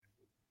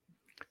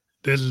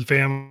This is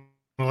Fam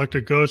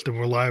Electric Ghost, and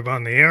we're live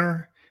on the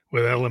air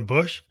with Ellen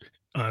Busch.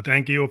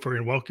 Thank you for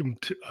and welcome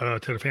to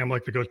the Fam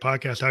Electric Ghost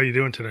podcast. How are you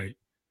doing tonight?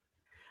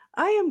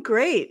 I am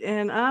great,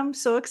 and I'm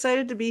so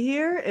excited to be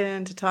here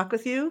and to talk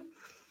with you.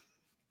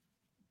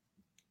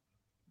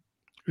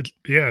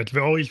 It's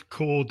always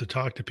cool to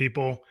talk to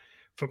people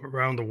from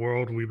around the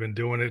world. We've been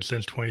doing it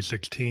since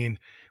 2016.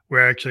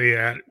 We're actually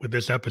with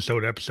this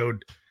episode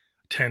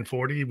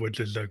 1040, which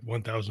is like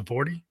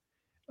 1040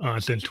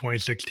 since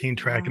 2016,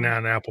 tracking Wow. out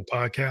an Apple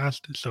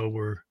podcast. So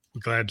we're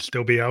glad to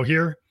still be out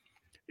here.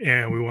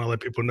 And we want to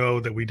let people know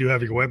that we do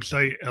have your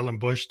website,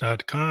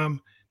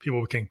 ellenbusch.com.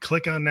 People can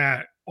click on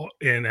that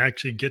and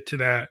actually get to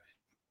that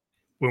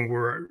when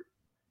we're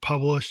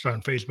published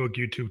on Facebook,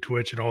 YouTube,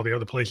 Twitch, and all the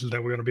other places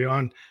that we're going to be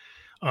on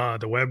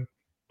the web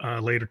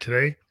later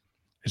today.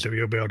 And so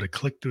you'll be able to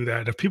click through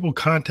that. If people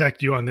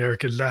contact you on there,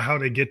 is that how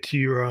they get to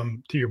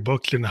your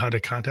books and how to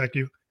contact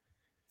you?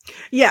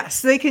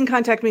 Yes, they can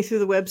contact me through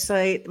the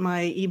website.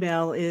 My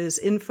email is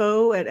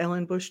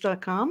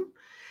info@ellenbusch.com.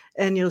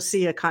 And you'll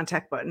see a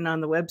contact button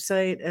on the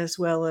website, as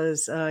well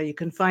as you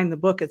can find the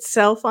book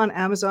itself on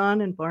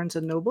Amazon and Barnes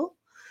 & Noble.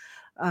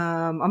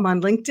 I'm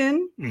on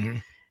LinkedIn, Mm-hmm.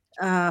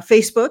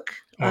 Facebook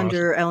Awesome.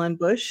 under Ellen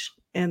Busch,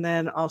 and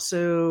then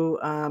also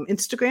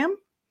Instagram.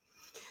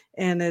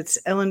 And it's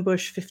Ellen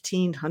Busch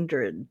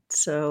 1500.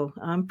 So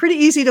pretty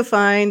easy to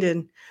find.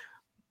 And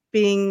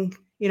being,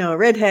 a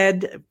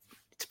redhead,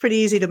 it's pretty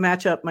easy to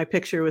match up my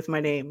picture with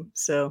my name.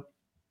 So,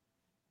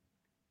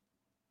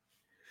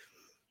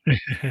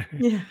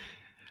 yeah.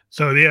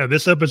 So yeah,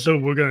 this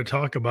episode we're going to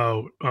talk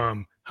about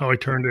how I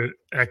turned an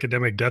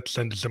academic death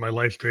sentence in my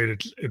life's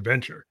greatest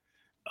adventure.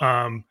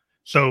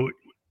 So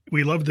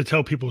we love to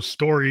tell people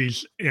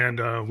stories, and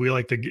we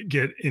like to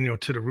get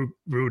to the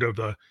root of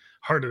the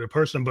heart of the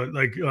person. But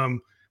like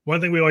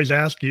one thing we always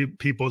ask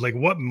people is like,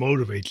 what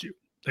motivates you?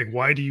 Like,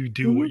 why do you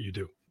do what Mhm. you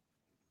do?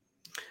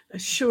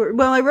 Sure.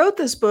 Well, I wrote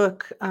this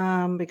book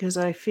because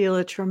I feel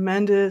a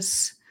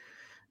tremendous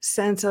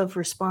sense of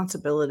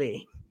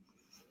responsibility.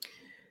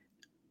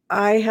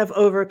 I have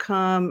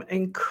overcome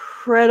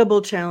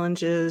incredible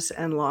challenges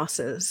and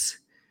losses,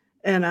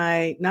 and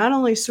I not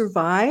only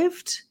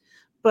survived,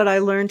 but I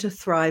learned to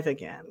thrive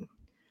again.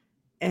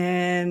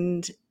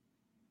 And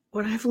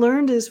what I've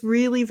learned is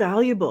really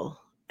valuable,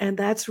 and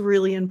that's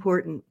really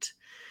important.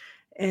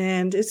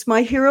 And it's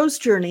my hero's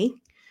journey.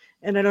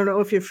 And I don't know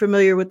if you're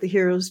familiar with the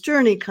hero's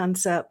journey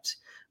concept,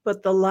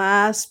 but the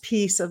last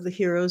piece of the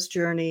hero's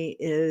journey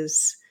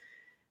is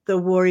the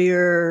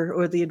warrior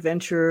or the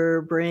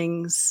adventurer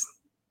brings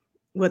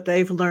what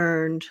they've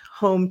learned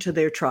home to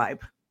their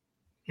tribe.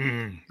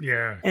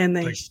 Yeah, And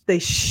like they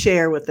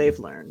share what they've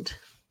learned.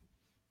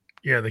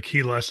 yeah, the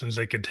key lessons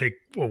they can take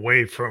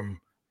away from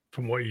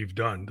what you've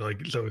done.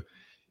 Like so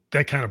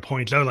that kind of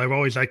points out. I've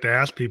always liked to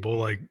ask people,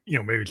 like,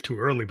 maybe it's too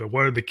early, but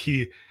what are the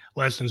key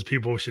lessons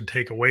people should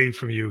take away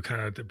from you kind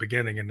of at the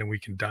beginning, and then we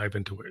can dive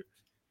into it.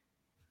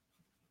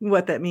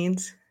 What that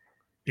means.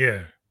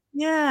 Yeah.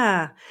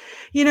 Yeah.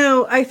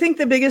 I think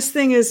the biggest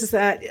thing is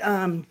that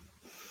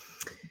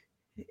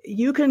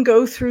you can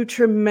go through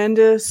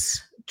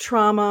tremendous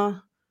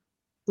trauma,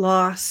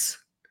 loss,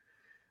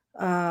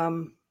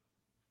 um,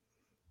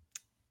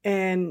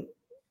 and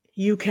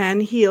you can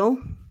heal,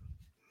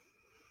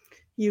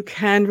 you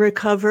can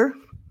recover,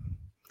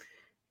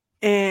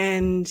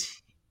 and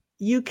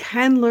you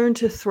can learn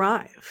to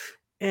thrive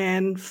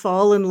and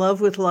fall in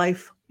love with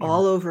life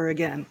all over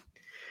again.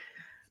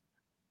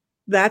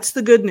 That's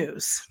the good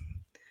news.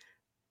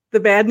 The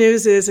bad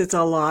news is it's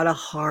a lot of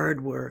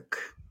hard work.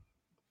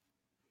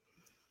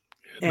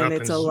 And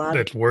it's a Nothing's lot of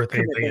that's worth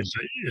anything commitment.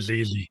 is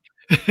easy.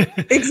 But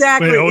I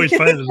Exactly. always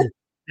find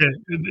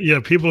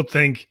that, people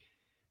think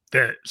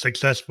that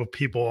successful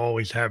people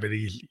always have it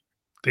easy.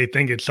 They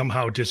think it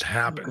somehow just Oh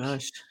happens.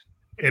 gosh.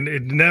 And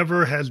it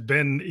never has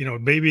been,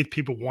 maybe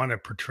people want to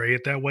portray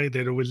it that way,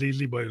 that it was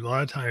easy, but a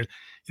lot of times,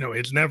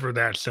 it's never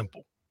that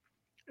simple.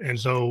 And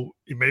so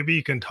maybe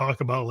you can talk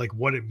about like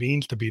what it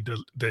means to be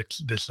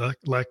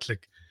dyslexic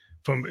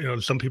from,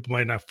 some people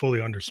might not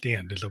fully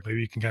understand. And so maybe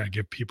you can kind of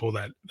give people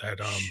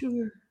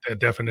Sure. that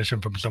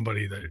definition from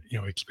somebody that,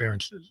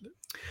 experiences it.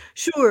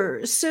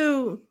 Sure.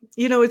 So,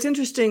 it's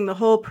interesting. The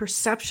whole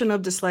perception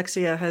of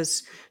dyslexia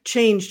has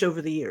changed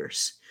over the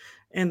years.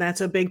 And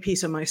that's a big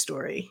piece of my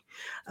story.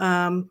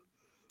 Um,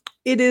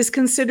 it is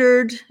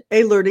considered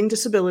a learning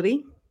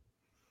disability,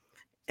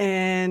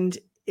 and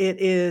it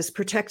is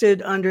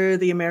protected under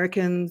the the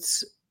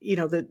Americans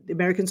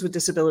with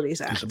Disabilities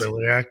Act.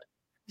 Disability Act.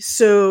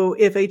 So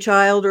if a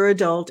child or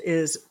adult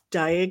is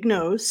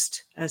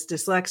diagnosed as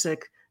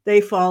dyslexic, they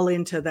fall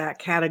into that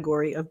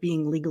category of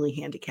being legally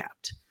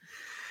handicapped.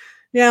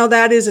 Now,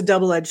 that is a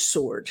double-edged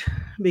sword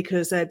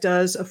because that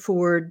does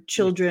afford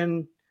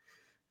children,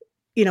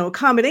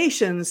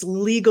 accommodations,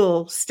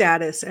 legal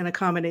status, and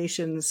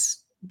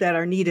accommodations that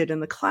are needed in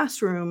the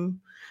classroom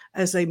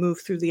as they move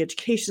through the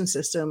education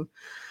system.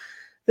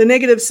 The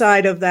negative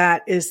side of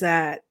that is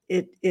that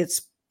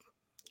it's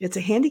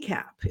a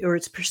handicap, or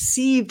it's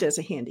perceived as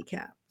a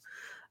handicap.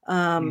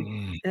 Um,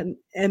 Mm.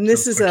 and So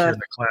this it is puts you a in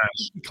the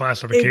e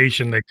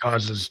classification that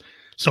causes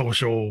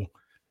social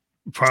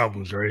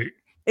problems, right?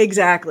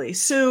 exactly.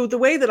 So the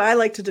way that I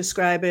like to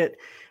describe it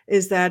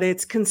is that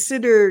it's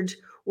considered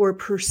or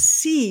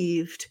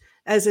perceived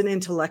as an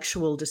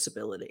intellectual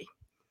disability.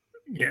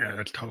 Yeah,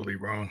 that's totally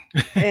wrong.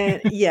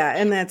 And yeah,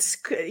 and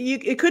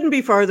it couldn't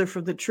be farther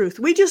from the truth.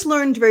 We just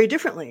learned very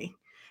differently.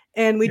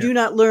 And we Yeah. do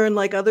not learn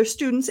like other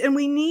students, and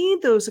we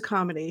need those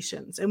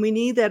accommodations and we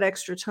need that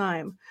extra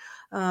time.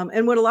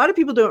 And what a lot of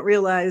people don't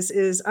realize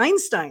is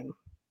Einstein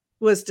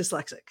was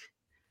dyslexic.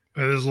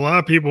 There's a lot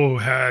of people who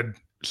had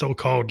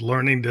so-called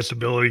learning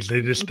disabilities.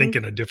 They just think Mhm.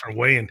 in a different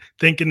way, and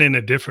thinking in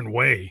a different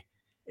way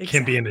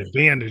can be an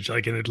Exactly. advantage.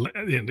 Like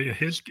in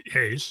his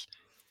case,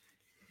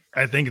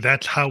 I think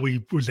that's how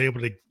he was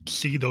able to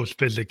see those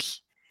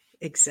physics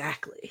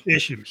Exactly.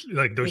 issues,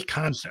 like those It,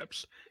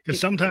 concepts. Because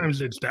it,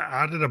 sometimes it's the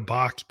out of the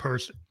box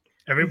person.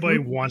 Everybody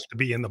mhm. wants to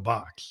be in the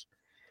box,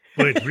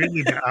 but it's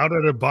really the out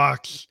of the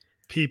box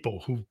people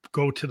who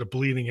go to the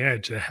bleeding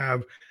edge that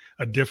have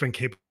a different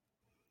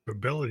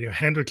capability.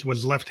 Hendrix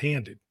was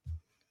left-handed.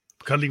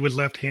 Because he was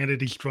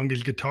left-handed, he strung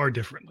his guitar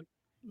differently.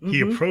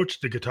 He Mhm.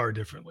 approached the guitar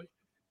differently.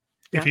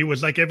 If Yeah. he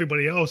was like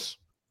everybody else,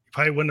 he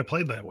probably wouldn't have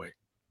played that way.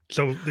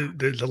 So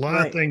there's a lot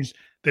of Right. things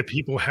that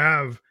people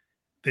have.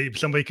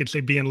 Somebody could say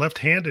being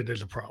left-handed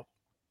is a problem,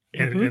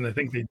 Mhm. and I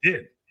think they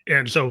did.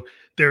 And so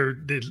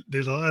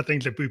there's a lot of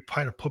things that we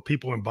try to put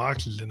people in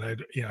boxes, and I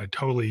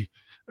totally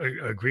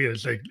agree.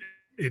 It's like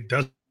it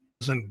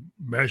doesn't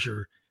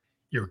measure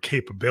your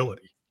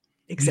capability.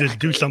 You just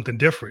do Exactly. something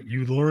different.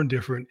 You learn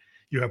different.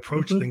 You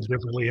approach Mhm. things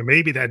differently, and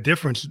maybe that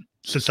difference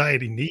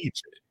society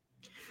needs.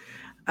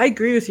 I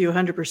agree with you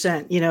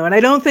 100%, and I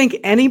don't think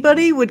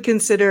anybody would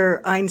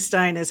consider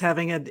Einstein as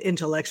having an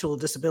intellectual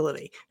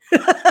disability.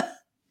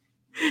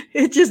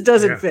 It just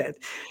doesn't Yeah.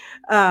 fit.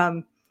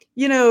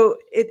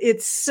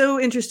 It's so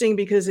interesting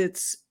because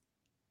it's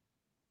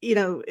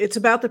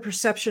about the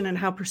perception and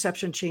how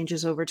perception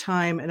changes over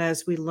time. And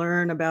as we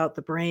learn about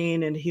the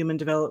brain and human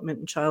development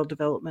and child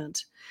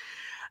development,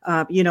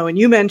 and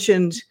you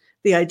mentioned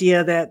the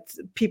idea that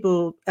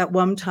people at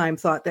one time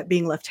thought that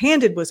being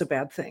left-handed was a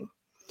bad thing.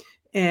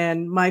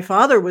 And my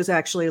father was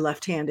actually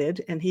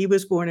left-handed, and he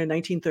was born in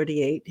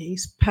 1938.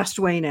 He's passed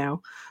away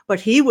now,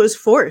 but he was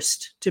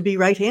forced to be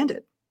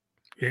right-handed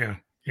Yeah.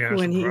 Yeah. That's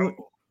when the he problem.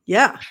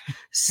 yeah.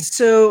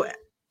 So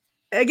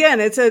again,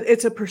 it's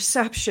a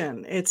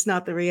perception. It's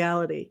not the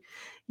reality.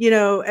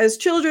 As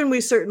children, we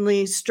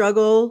certainly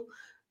struggle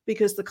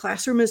because the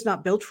classroom is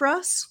not built for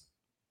us.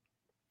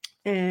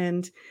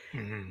 And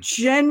Mhm.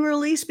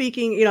 generally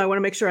speaking, I want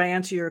to make sure I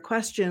answer your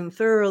question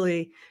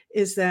thoroughly,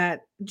 is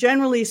that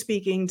generally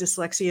speaking,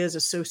 dyslexia is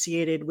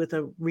associated with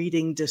a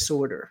reading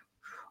disorder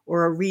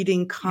or a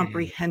reading Mhm.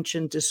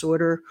 comprehension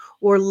disorder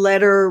or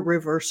letter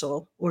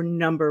reversal or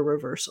number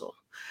reversal.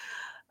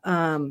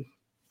 Um,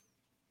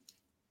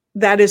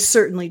 that is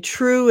certainly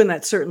true, and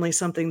that's certainly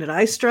something that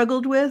I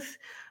struggled with.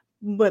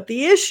 But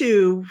the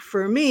issue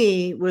for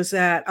me was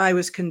that I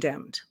was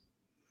condemned.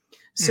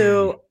 Mhm.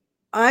 So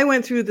I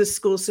went through the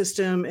school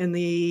system in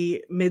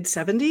the mid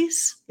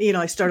 70s.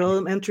 I started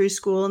elementary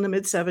school in the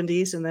mid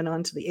 70s and then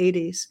on to the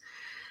 80s.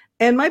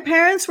 And my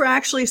parents were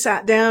actually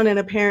sat down in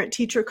a parent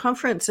teacher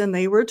conference, and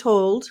they were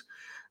told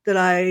that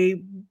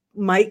I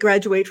might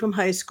graduate from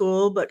high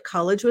school, but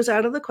college was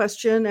out of the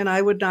question and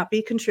I would not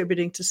be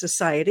contributing to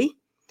society,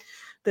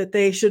 that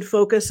they should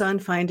focus on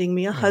finding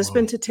me a Oh, wow.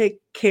 husband to take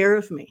care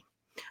of me.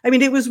 I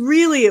mean, it was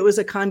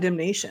a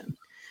condemnation.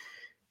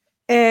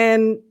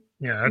 And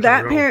Yeah, that's a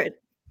that real parent,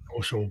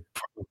 social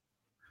problem.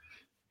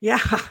 yeah,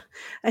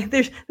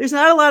 there's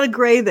not a lot of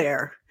gray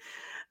there.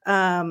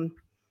 Um,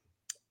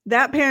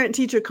 that parent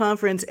teacher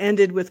conference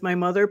ended with my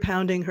mother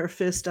pounding her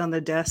fist on the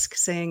desk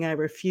saying, "I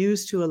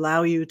refuse to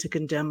allow you to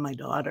condemn my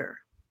daughter."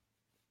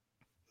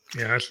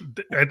 Yeah,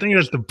 I think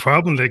that's the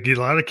problem, that a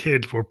lot of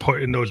kids were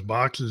put in those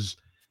boxes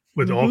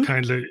with all Mhm,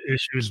 kinds of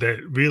issues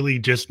that really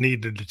just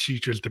needed the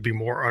teachers to be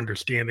more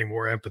understanding,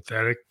 more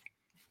empathetic,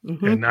 and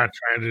mhm. not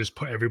trying to just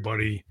put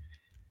everybody,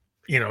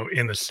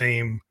 in the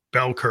same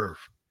bell curve.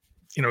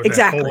 That whole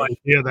Exactly.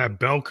 idea of that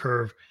bell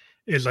curve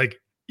is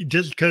like,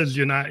 just because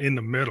you're not in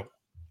the middle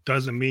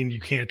doesn't mean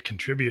you can't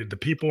contribute. The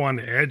people on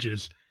the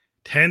edges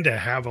tend to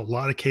have a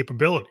lot of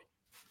capability.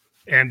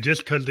 And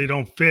just because they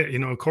don't fit,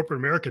 corporate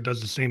America does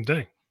the same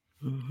thing.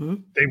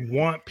 Mhm. They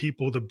want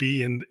people to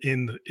be in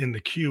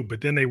the cube,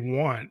 but then they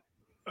want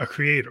a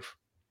creative.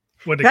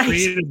 Well, the Right.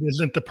 creative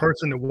isn't the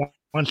person that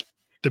wants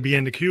to be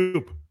in the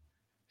cube.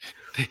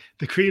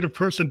 The creative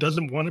person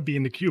doesn't want to be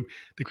in the cube.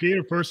 The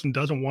creative person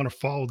doesn't want to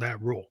follow that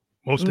rule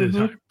most of the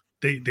time.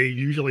 Mhm. They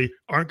usually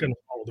aren't going to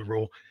follow the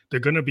rule. They're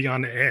going to be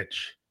on the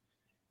edge,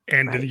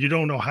 and then Right. you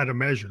don't know how to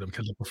measure them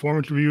because the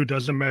performance review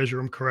doesn't measure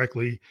them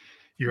correctly.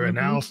 Your Mhm.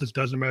 analysis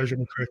doesn't measure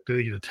them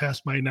correctly. The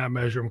test might not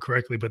measure them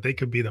correctly, but they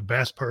could be the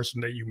best person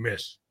that you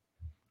miss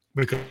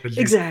because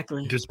you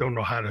Exactly. just don't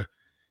know how to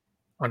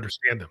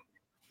understand them.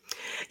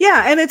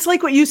 Yeah, and it's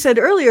like what you said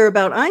earlier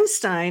about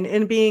Einstein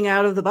and being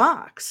out of the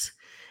box.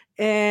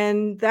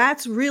 And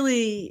that's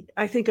really,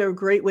 I think, a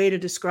great way to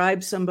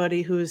describe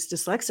somebody who is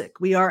dyslexic.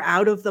 We are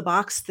out of the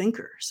box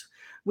thinkers.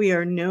 We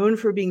are known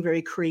for being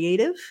very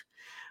creative.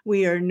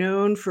 We are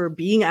known for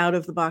being out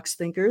of the box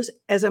thinkers.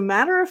 As a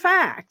matter of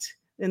fact,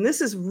 and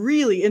this is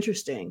really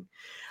interesting,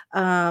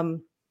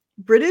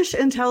 British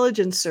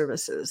intelligence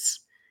services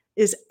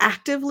is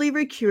actively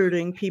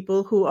recruiting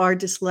people who are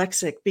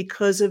dyslexic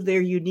because of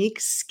their unique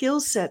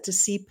skill set to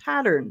see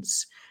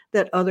patterns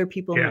that other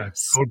people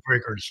miss.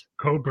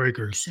 Code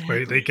breakers,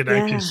 right? They Exactly. can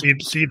actually Yeah,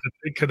 see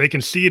they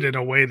can see it in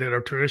a way that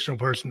a traditional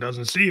person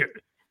doesn't see it.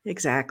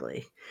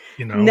 exactly.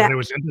 You know, Na and it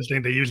was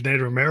interesting. They used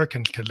Native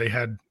Americans because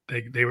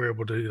they were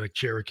able to, like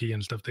Cherokee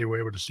and stuff. They were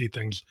able to see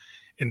things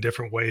in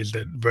different ways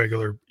that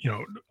regular,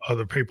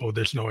 other people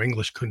there's no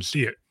English couldn't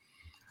see it.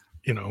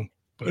 You know,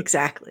 but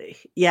exactly.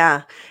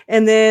 Yeah.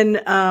 And then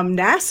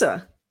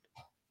NASA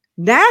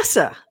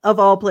of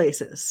all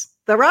places,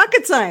 the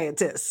rocket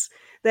scientists,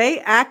 they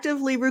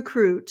actively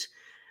recruit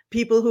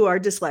people who are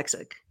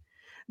dyslexic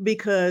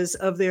because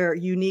of their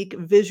unique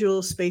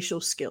visual spatial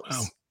wow,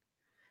 skills.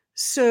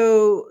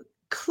 So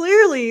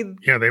clearly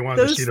yeah, they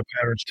wanted to see those the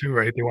patterns too,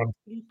 right? They want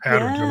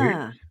patterns, right?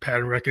 yeah.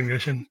 Pattern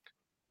recognition.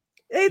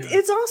 Yeah,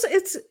 It's also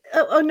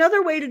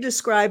another way to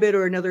describe it,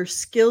 or another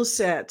skill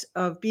set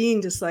of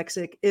being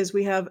dyslexic, is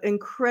we have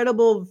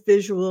incredible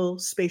visual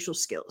spatial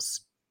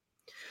skills.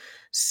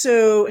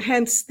 So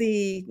hence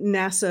the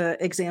NASA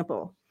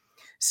example.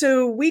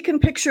 So we can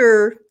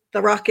picture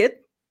the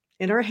rocket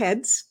in our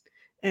heads,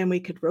 and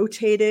we could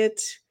rotate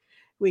it.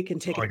 We can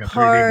take it like a 3D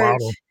apart.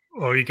 model,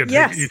 or you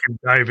Yes. can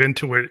dive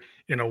into it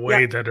in a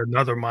way Yep. that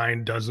another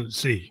mind doesn't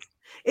see.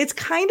 It's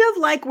kind of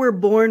like we're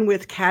born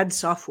with CAD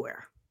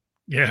software.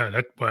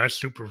 Yeah, that's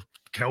super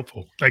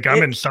helpful. Like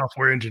I'm in It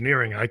software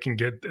engineering, I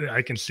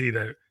can see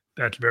that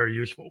that's very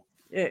useful.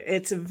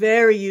 it's a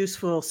very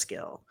useful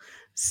skill.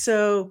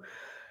 So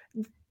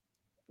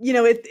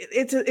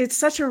it's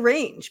such a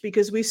range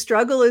because we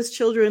struggle as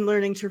children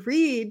learning to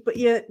read, but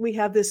yet we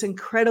have this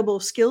incredible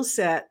skill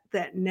set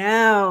that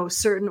now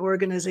certain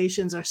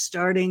organizations are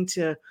starting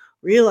to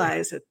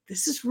realize that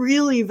this is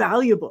really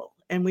valuable,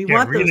 and we Yeah,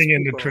 want those reading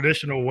in the people.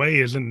 traditional way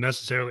isn't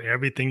necessarily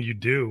everything you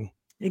do.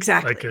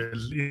 Like,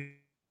 Exactly.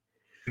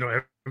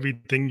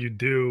 everything you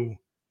do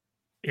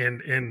in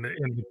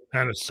the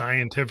kind of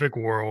scientific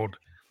world,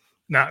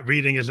 not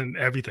reading isn't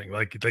everything.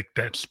 Like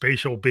that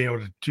spatial being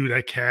able to do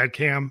that CAD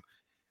cam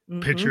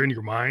picture Hmm. in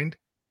your mind,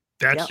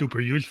 that's Yep.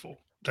 super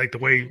useful. Like the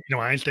way,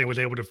 Einstein was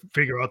able to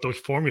figure out those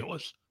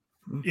formulas,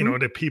 Hmm.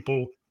 that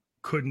people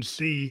couldn't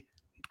see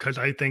because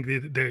I think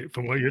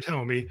from what you're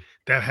telling me,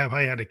 that have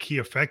I had a key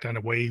effect on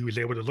the way he was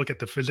able to look at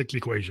the physics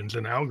equations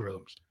and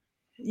algorithms.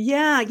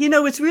 Yeah,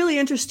 it's really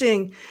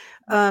interesting.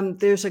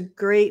 There's a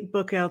great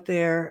book out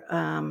there.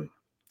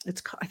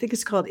 I think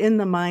it's called In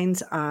the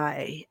Mind's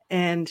Eye,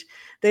 and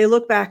they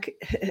look back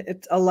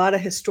at a lot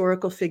of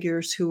historical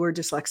figures who were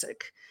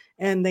dyslexic,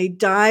 and they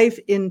dive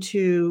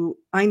into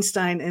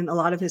Einstein and a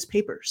lot of his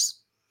papers.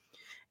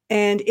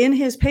 And in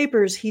his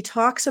papers, he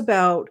talks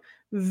about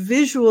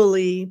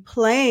visually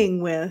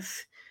playing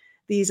with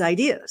these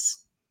ideas,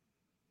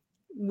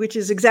 which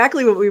is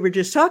exactly what we were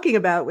just talking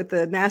about with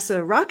the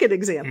NASA rocket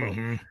example.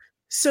 Hmm.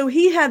 So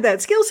he had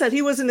that skill set.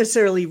 He wasn't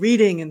necessarily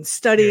reading and Yeah, you can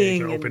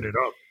studying, open and it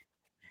up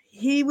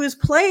he was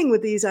playing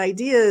with these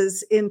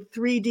ideas in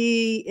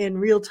 3D in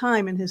real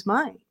time in his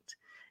mind.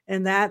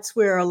 And that's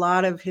where a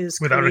lot of his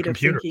without a creative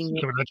computer. thinking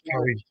was So that's how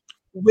born. he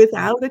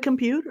Without a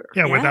computer.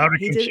 Yeah, Yeah, without a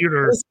he did it.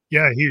 computer,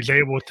 yeah, he was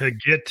able to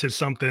get to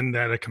something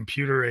that a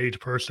computer age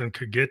person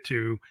could get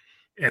to,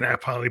 and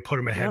that probably put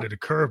him ahead Yep. of the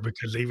curve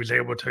because he was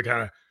able to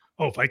kinda,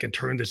 "Oh, if I can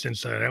turn this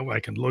inside out, I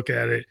can look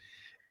at it,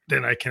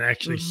 then I can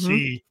actually Hmm.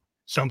 see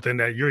something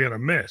that you're gonna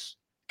miss."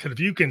 Because if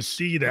you can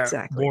see that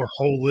Exactly. more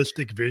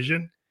holistic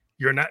vision,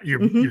 you're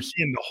Hmm.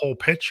 seeing the whole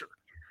picture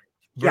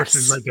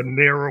versus Yes. like a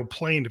narrow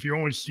plane. If you're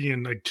only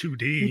seeing like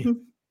 2D, Hmm.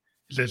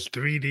 it's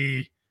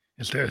 3D,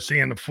 instead of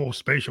seeing the full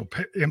spatial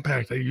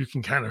impact that you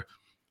can kinda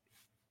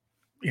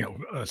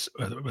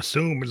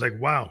assume is like,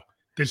 wow,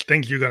 there's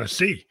things you're gonna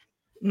see.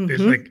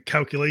 There's Hmm. like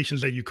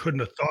calculations that you couldn't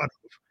have thought of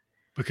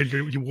because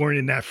you weren't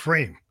in that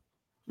frame.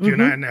 If you're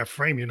not in Hmm. that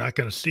frame, you're not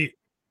gonna see it.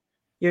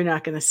 You're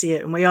not going to see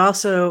it. And we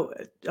also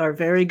are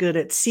very good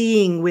at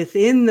seeing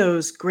within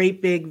those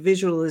great big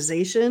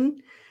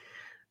visualization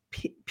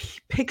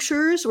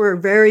pictures. We're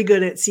very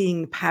good at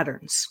seeing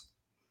Mhm.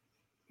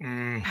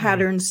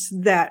 patterns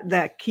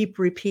that keep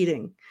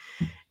repeating,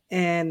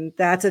 and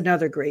that's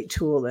another great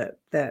tool that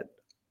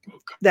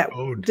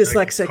Code, like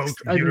dyslexics are.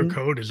 computer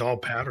code is all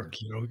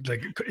patterns,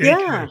 like any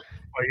kind Yeah. of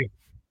well, you're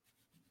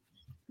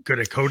good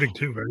at coding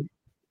too, right?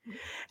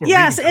 Or reading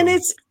Yes, and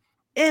code.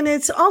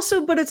 it's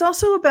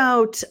also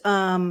about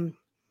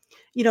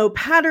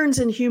patterns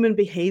in human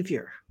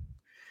behavior,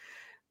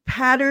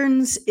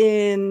 patterns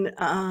in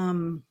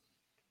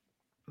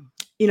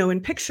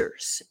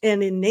pictures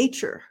and in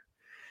nature,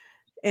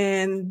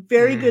 and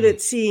very good Mm,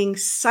 at seeing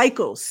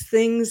cycles,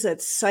 things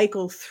that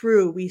cycle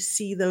through. We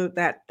see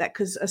that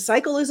because a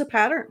cycle is a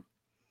pattern.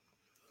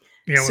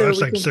 Yeah, well, So that's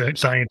we like can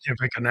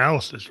scientific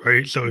analysis,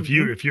 right? So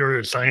Mhm, if you're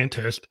a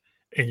scientist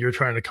and you're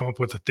trying to come up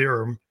with a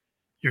theorem,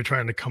 you're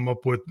trying to come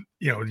up with,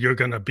 you're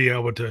going to be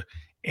able to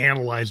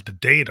analyze the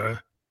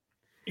data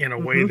in a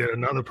way mhm, that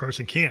another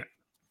person can't.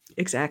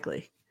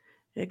 exactly,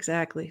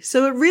 exactly.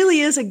 So it really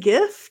is a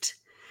gift,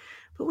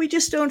 but we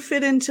just don't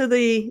fit into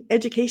the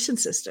education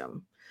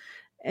system.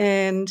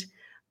 And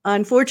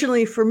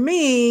unfortunately for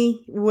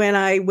me, when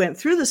I went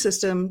through the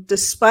system,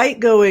 despite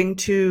going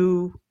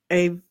to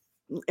a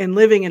and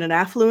living in an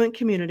affluent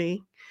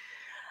community,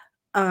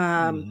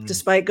 Mhm.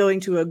 despite going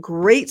to a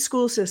great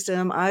school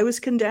system, I was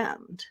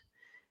condemned.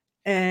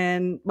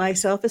 And my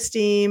self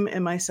esteem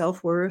and my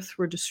self worth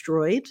were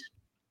destroyed.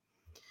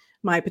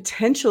 My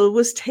potential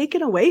was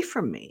taken away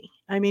from me.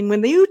 I mean,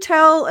 when you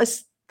tell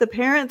the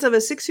parents of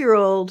a 6-year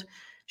old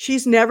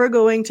she's never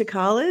going to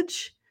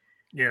college,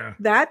 Yeah,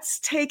 that's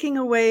taking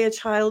away a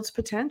child's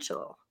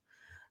potential.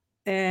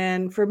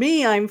 And for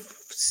me, I'm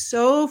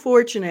so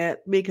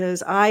fortunate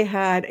because I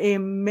had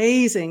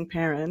amazing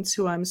parents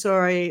who I'm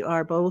sorry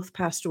are both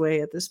passed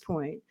away at this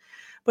point.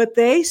 But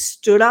they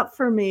stood up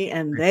for me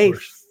and of they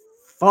course.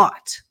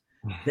 fought.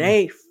 Mhm.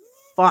 They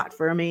fought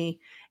for me.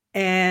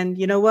 And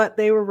you know what?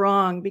 They were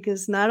wrong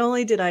because not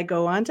only did I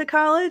go on to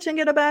college and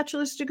get a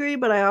bachelor's degree,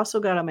 but I also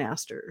got a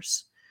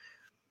master's.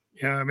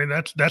 Yeah, I mean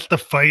that's the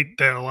fight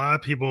that a lot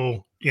of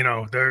people,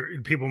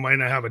 people might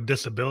not have a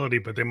disability,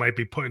 but they might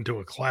be put into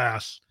a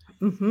class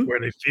Mhm. where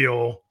they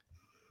feel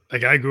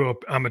like I grew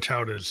up. I'm a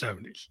child of the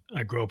 '70s.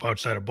 I grew up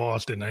outside of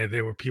Boston.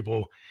 There were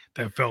people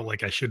that felt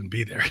like I shouldn't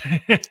be there,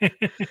 and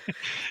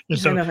I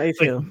so know how you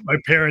like feel. my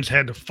parents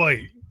had to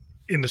fight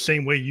in the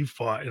same way you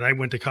fought, and I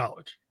went to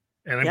college,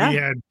 and we Yeah.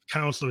 had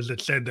counselors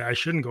that said that I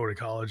shouldn't go to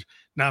college,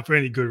 not for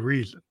any good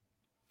reason,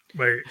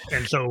 right?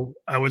 And so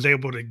I was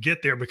able to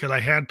get there because I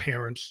had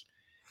parents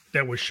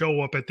that would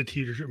show up at the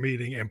teacher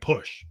meeting and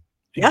push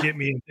and Yeah. get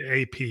me into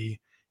AP,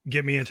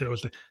 get me into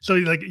those things. So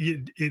like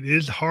it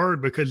is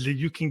hard because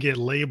you can get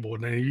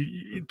labeled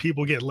and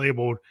people get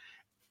labeled.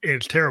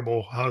 It's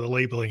terrible how the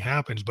labeling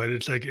happens, but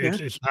it's like Yeah.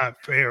 it's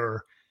not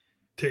fair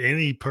to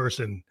any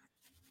person,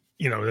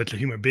 that's a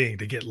human being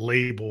to get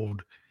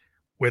labeled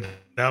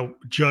without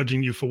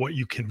judging you for what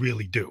you can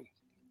really do.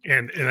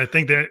 And I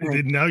think that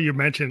Right. now you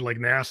mentioned like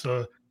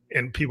NASA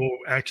and people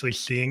actually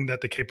seeing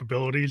that the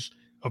capabilities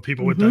of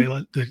people with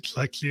Mhm.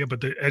 dyslexia, but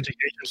the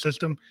education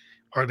system,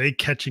 are they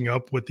catching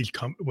up with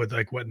with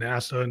like what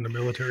NASA and the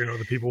military and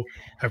other people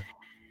have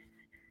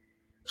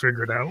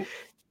figured out?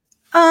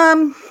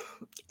 Um,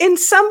 in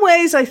some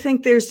ways, I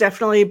think there's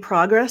definitely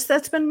progress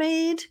that's been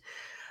made.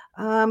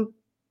 Um,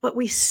 but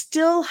we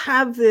still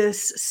have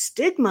this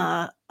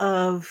stigma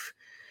of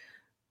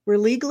we're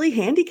legally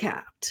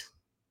handicapped.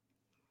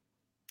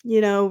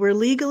 We're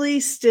legally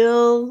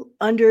still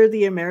under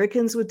the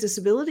Americans with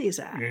Disabilities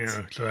Act.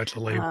 Yeah, so that's a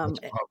label. That's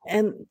a problem.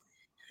 And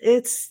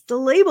it's the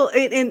label,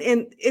 and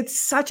it's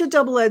such a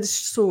double edged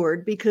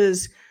sword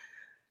because,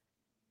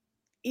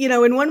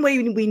 in one way,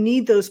 we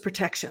need those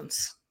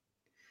protections.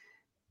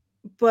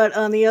 But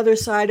on the other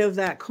side of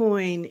that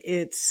coin,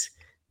 it's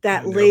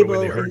that And the other way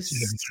they label hurt you.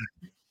 is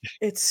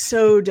it's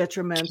so It's kind of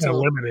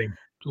detrimental.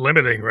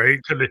 limiting, right?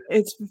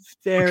 It's Because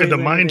very the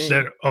limiting.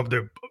 mindset of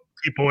the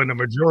people in the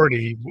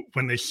majority,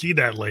 when they see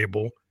that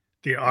label,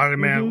 they Mhm.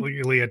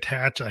 automatically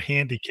attach a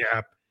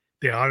handicap.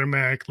 They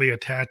automatically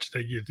attach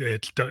that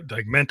it's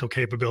like mental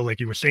capability, like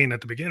you were saying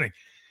at the beginning.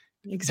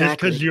 Just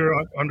because Exactly. you're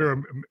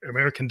under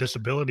American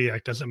Disability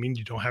Act doesn't mean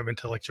you don't have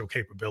intellectual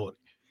capability.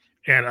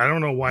 And I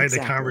don't know why the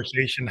Exactly.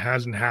 conversation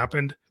hasn't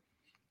happened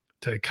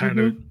to kind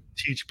of Mhm.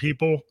 teach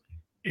people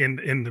in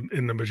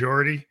the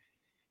majority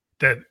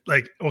that,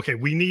 like, okay,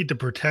 we need to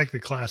protect the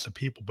class of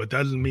people, but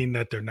doesn't mean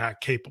that they're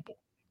not capable.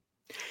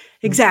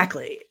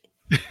 Exactly.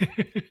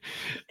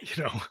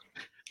 You know,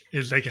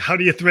 it's like, how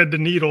do you thread the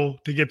needle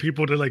to get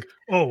people to like,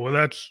 oh,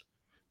 well,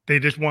 they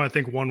just want to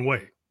think one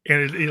way.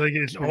 And like,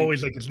 it's Right.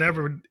 always like, it's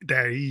never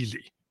that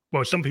easy.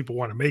 Well, some people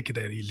want to make it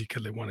that easy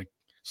because they want to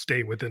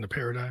stay within the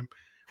paradigm.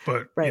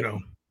 But, Right.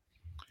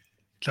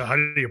 so how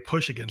do you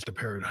push against the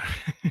paradigm?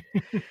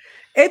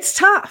 It's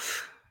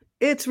tough.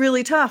 It's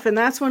really tough, and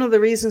that's one of the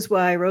reasons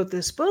why I wrote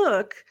this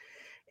book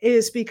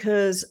is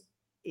because,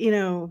 you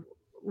know,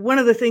 one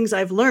of the things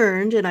I've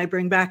learned and I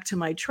bring back to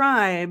my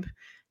tribe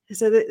is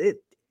that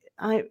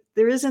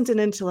there isn't an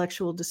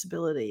intellectual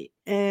disability.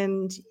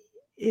 And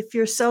if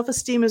your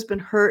self-esteem has been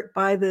hurt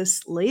by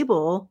this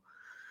label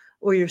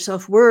or your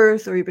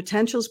self-worth or your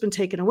potential's been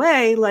taken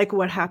away, like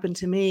what happened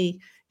to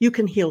me, you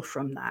can heal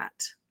from that.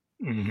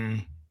 Hmm.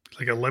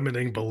 Like a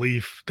limiting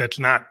belief that's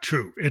not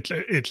true. It's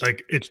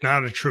like it's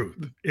not a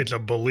truth. It's a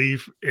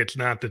belief. It's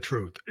not the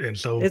truth. And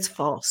so It's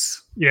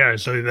false. yeah,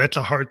 so that's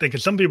a hard thing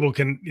because some people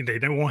they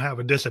don't won't have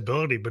a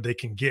disability, but they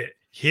can get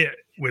hit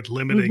with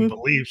limiting Mhm.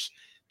 beliefs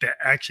that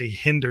actually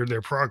hinder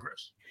their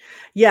progress.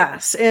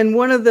 Yes, and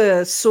one of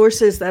the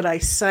sources that I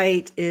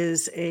cite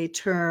is a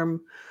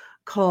term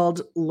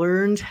called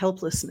learned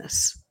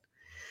helplessness.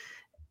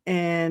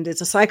 And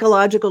it's a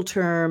psychological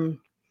term,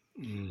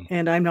 Mm,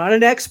 and I'm not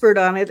an expert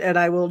on it, and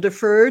I will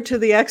defer to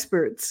the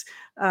experts.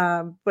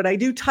 But I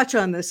do touch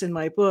on this in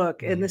my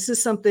book, and Mhm. this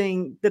is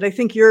something that I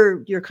think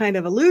you're kind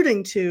of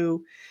alluding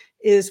to,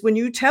 is when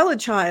you tell a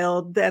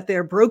child that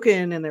they're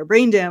broken and they're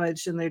brain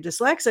damaged and they're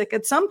dyslexic,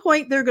 at some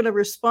point they're going to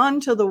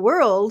respond to the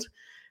world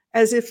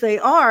as if they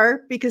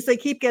are, because they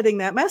keep getting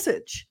that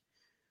message.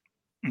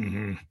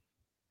 Mhm.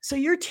 So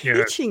you're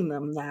Yeah, teaching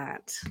them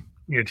that.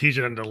 you're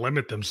teaching them to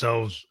limit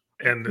themselves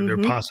and their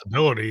Mm-hmm.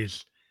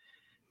 possibilities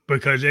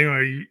because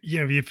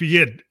if you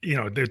get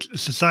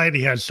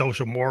society has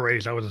social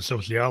mores. I was a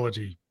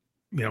sociology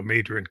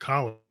major in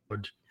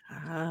college,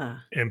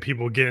 Ah. and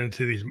people get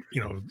into these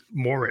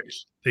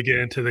mores. They get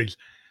into these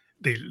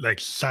like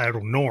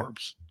societal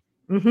norms.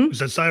 The Mm-hmm.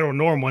 societal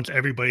norm wants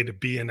everybody to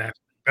be in that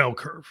bell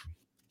curve,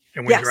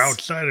 and when you're Yes.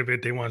 outside of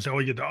it, they want to say, "Oh,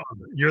 you're the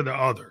other. You're the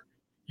other.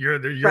 You're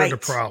the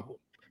Right. problem."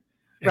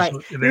 And Right. so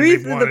and You're then they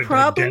either the wanted to like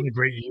problem.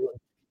 denigrate you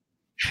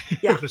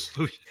Yeah. with a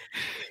solution.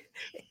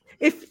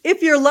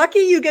 If you're lucky,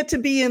 you get to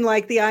be in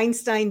like the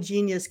Einstein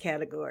genius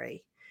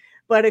category.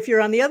 But if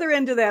you're on the other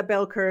end of that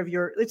bell curve,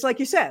 it's like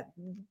you said,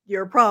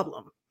 you're a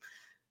problem.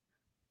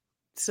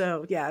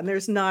 So yeah, and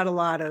there's not a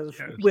lot of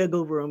Yes.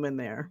 wiggle room in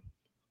there.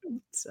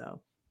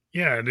 So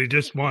Yeah, they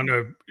just want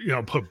to,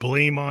 put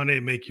blame on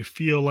it, make you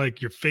feel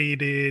like you're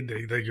faded,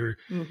 that you're,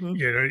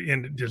 mm-hmm.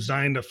 and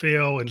designed to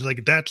fail. And it's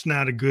like that's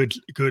not a good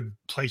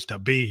place to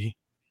be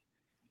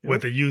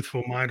with Nope. a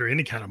youthful mind or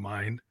any kind of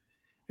mind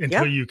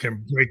until Yeah. you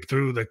can break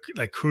through the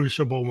like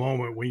crucible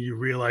moment when you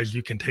realize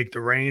you can take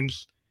the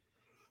reins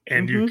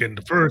and you Mm-hmm.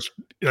 can first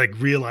like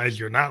realize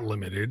you're not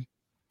limited.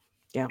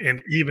 Yeah.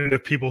 And even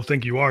if people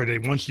think you are, they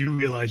once you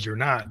realize you're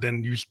not,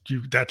 then you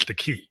that's the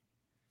key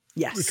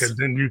Yes. because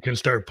then you can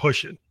start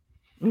pushing.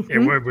 And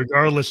Mm-hmm.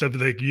 regardless of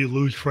like you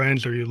lose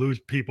friends or you lose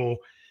people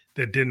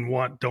that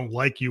don't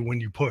like you when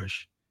you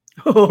push.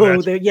 Well, Oh,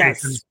 that's there. okay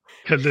Yes.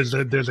 because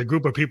there's a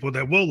group of people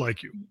that will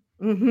like you.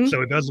 Mm-hmm.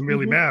 So it doesn't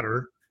really Mm-hmm.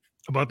 matter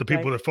about the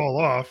people Right. that fall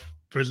off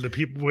versus the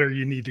people where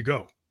you need to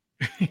go.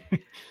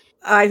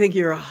 I think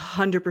you're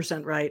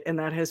 100% right, and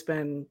that has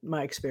been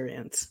my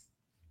experience.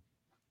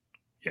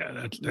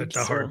 Yeah, that's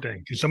a hard So thing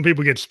because some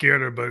people get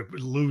scared of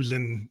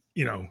losing.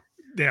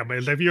 Yeah,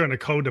 but if you're in a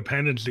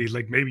codependency,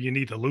 like maybe you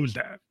need to lose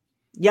that.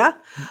 yeah,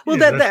 well,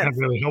 Yeah, that's not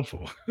really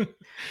helpful.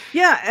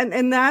 yeah,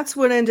 and that's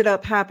what ended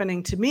up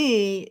happening to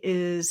me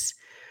is,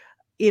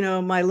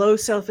 my low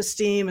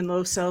self-esteem and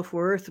low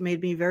self-worth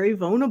made me very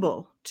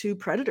vulnerable to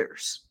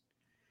predators.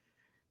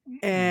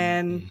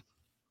 And Mhm.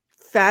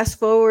 fast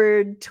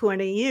forward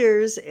 20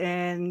 years,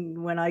 and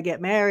when I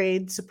get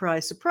married,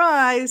 surprise,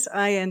 surprise,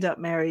 I end up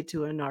married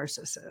to a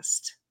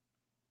narcissist.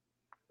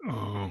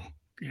 Oh,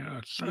 yeah,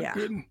 it's not Yeah,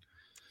 good.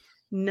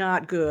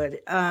 not good.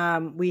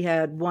 We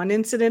had one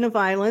incident of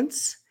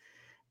violence,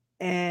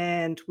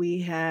 and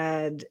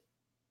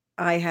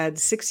I had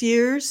 6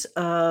 years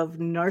of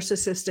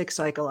narcissistic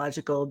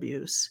psychological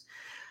abuse.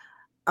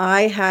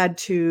 I had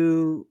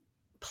to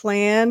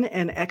plan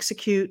and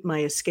execute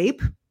my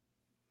escape,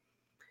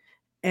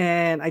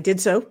 and I did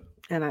so,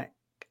 and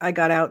I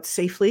got out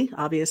safely,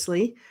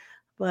 obviously,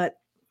 but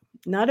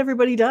not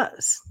everybody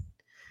does.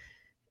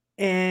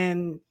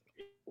 And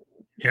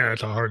Yeah,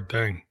 it's a hard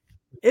thing.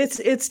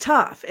 it's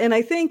tough. And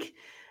I think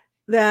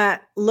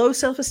that low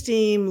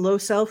self-esteem, low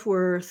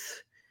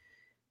self-worth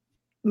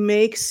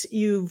makes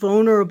you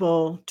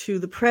vulnerable to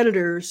the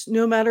predators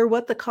no matter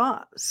what the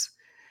cause.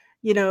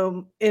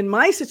 In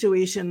my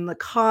situation, the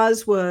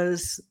cause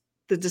was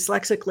the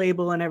dyslexic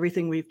label and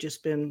everything we've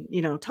just been,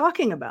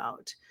 talking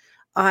about.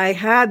 I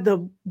had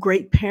the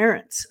great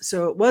parents.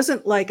 So it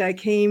wasn't like I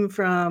came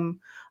from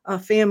a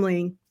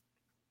family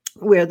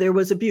where there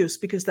was abuse,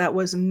 because that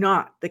was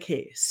not the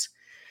case.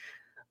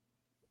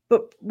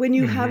 But when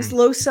you have Mhm.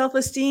 low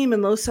self-esteem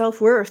and low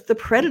self-worth, the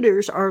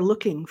predators are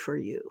looking for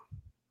you.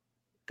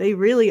 They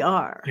really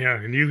are.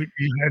 Yeah, and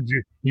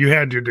you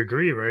had your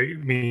degree, right? I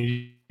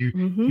mean, you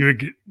Mhm. would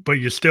get, but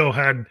you still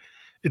had.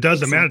 It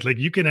doesn't matter. Exactly.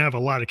 Like you can have a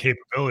lot of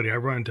capability. I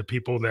run into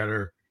people that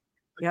are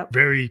Yep.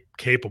 very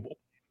capable,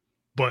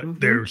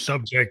 but they're Mhm.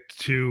 subject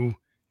to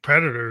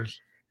predators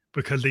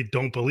because they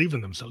don't believe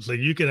in themselves. Like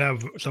you could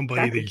have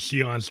somebody that you Exactly.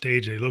 see on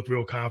stage, they look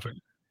real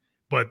confident,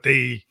 but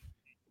they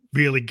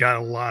really got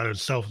a lot of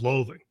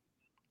self-loathing.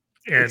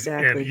 And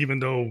Exactly. even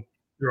though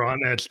you're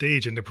on that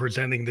stage and they're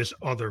presenting this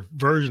other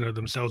version of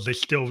themselves, they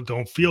still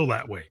don't feel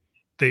that way.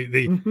 They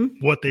Mhm.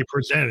 what they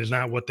present is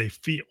not what they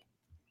feel.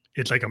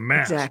 It's like a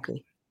mask.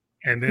 Exactly.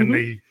 And then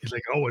Mhm. it's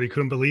like, oh, they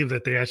couldn't believe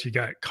that they actually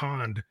got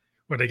conned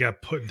or they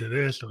got put into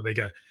this or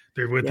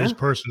they're with this Yeah.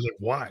 person. It's like,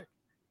 why?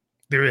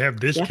 They have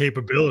this Yeah.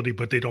 capability,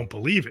 but they don't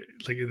believe it.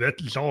 It's like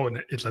that's all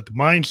it's like the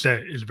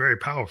mindset is very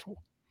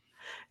powerful.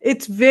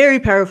 It's very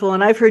powerful,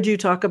 and I've heard you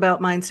talk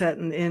about mindset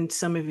in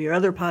some of your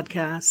other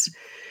podcasts,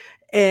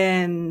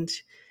 and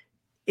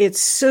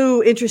it's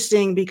so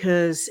interesting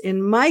because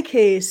in my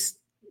case,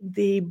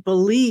 the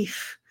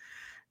belief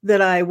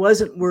that I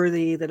wasn't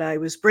worthy, that I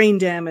was brain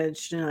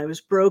damaged and I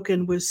was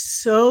broken was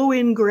so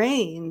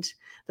ingrained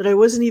that I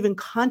wasn't even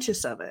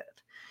conscious of it.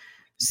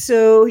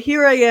 So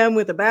here I am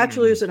with a Mhm.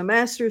 bachelor's and a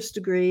master's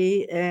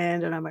degree,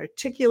 and I'm an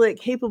articulate,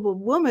 capable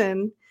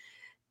woman.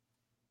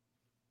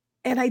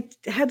 And I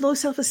had low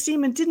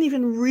self-esteem and didn't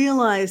even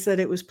realize that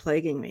it was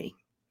plaguing me.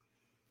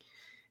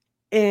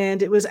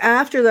 And it was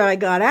after that I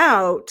got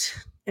out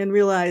and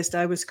realized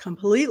I was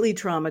completely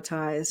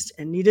traumatized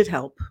and needed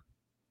help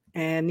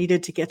and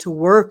needed to get to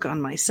work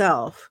on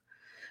myself,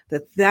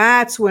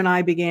 that's when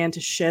I began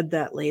to shed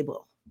that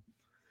label.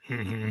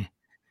 Mm-hmm.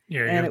 Yeah,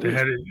 you And have it to was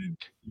hit it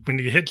when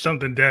you hit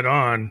something dead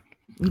on,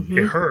 it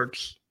mhm,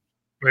 hurts,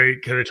 right?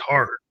 Because it's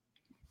hard,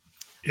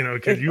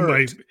 because it you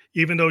might, hurt.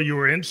 even though you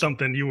were in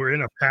something, you were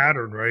in a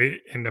pattern, right?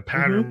 And the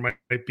pattern Mhm.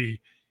 might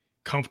be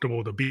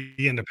comfortable to be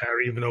in the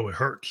pattern, even though it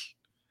hurts.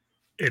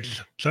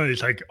 It's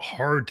like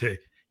hard to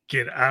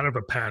get out of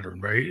a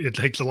pattern, right? It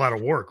takes a lot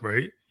of work,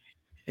 right?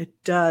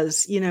 It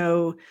does,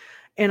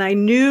 and I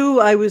knew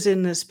I was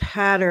in this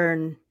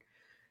pattern,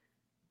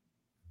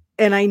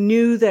 and I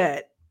knew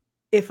that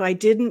if I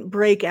didn't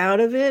break out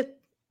of it,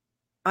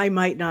 I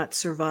might not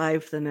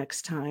survive the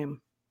next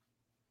time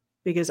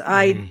because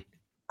I Mm,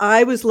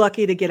 I was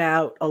lucky to get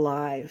out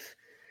alive.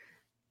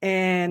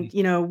 And,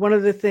 one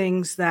of the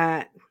things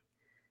that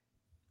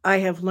I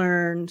have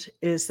learned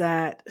is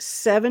that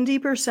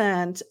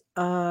 70%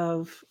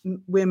 of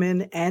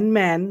women and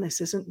men,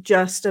 this isn't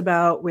just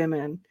about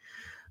women,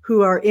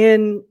 who are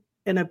in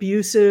an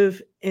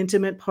abusive,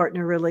 intimate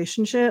partner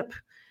relationship,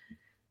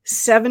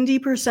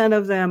 70%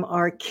 of them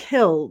are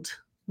killed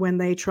when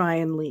they try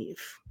and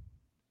leave.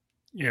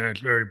 yeah, it's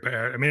very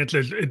bad. I mean,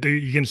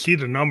 you can see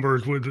the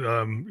numbers with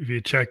if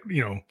you check,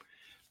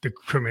 the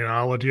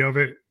criminology of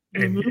it,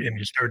 and Mhm.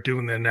 you start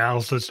doing the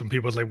analysis, and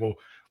people's like, well,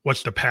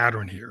 what's the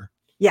pattern here?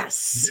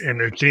 Yes. And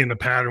they're seeing the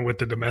pattern with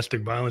the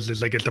domestic violence.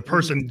 It's like it's the Mhm.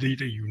 person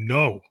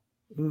that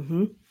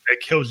Mhm. that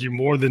kills you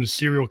more than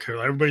serial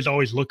killer. Everybody's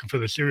always looking for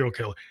the serial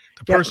killer.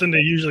 The Yep. person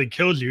that usually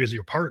kills you is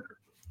your partner,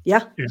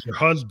 Yeah, is your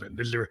husband,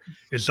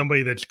 is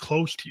somebody that's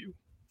close to you.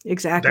 That's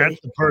exactly.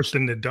 the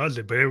person that does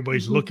it. But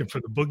everybody's Mhm. looking for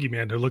the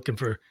boogeyman. They're looking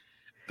for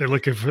the,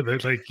 like,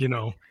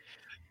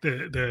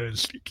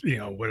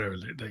 whatever,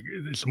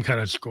 like some kind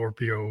of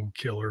Scorpio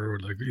killer, or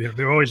like,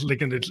 they're always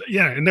looking at,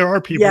 yeah, and there are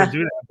people that Yeah,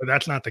 do that, but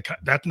that's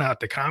not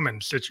the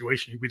common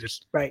situation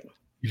right.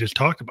 you just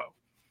talked about.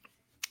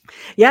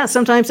 Yeah,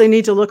 sometimes they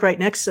need to look right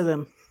next to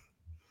them.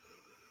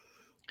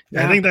 And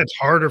I Yeah. think that's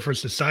harder for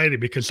society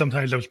because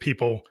sometimes those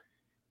people,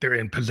 they're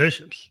in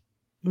positions.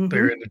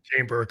 They're Mhm. in the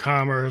chamber of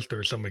commerce.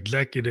 They're some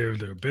executive.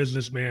 They're a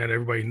businessman.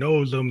 Everybody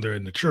knows them. They're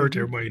in the church.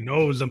 Mhm. Everybody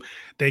knows them.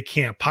 They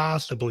can't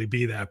possibly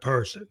be that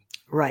person.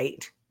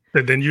 Right.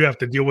 But then you have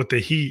to deal with the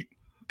heat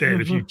that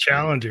if you Mhm.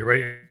 challenge it,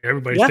 right,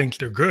 everybody Yeah, thinks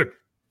they're good.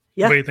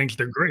 yeah. Everybody thinks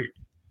they're great.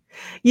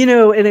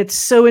 And it's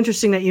so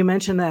interesting that you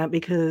mentioned that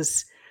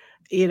because,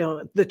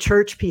 the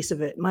church piece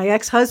of it. My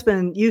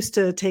ex-husband used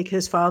to take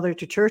his father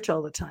to church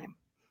all the time,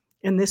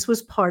 and this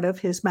was part of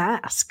his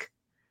mask.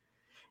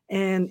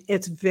 And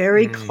it's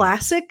very Mm.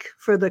 classic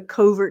for the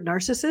covert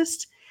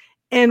narcissist.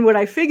 And what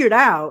I figured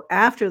out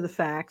after the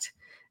fact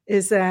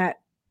is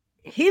that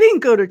he didn't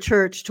go to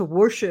church to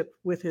worship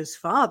with his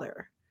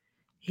father.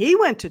 He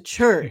went to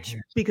church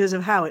because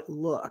of how it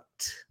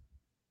looked.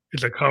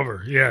 It's a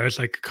cover. Yeah, it's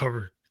like a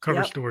cover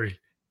Yep. story,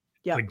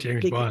 Yep. like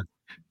James Bond.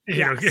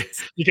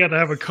 Yes. You got to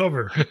have a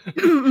cover.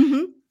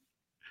 Mhm.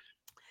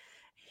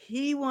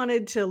 He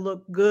wanted to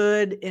look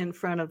good in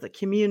front of the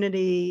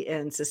community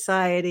and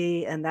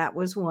society, and that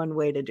was one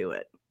way to do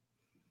it.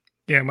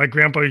 Yeah, my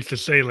grandpa used to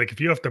say, like, if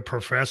you have to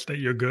profess that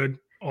you're good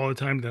all the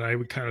time, then I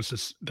would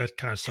that's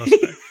kind of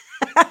suspect.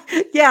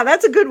 Yeah,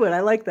 that's a good one.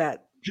 I like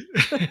that.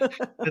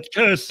 It's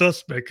kind of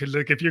suspect because,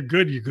 like, if you're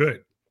good, you're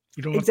good.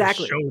 You don't have to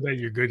Exactly. show that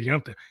you're good. You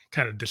don't have to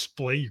kind of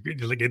display you're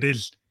good. Like, it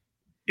is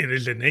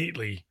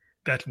innately,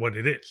 that's what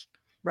it is.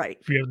 Right.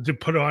 If you have to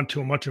put on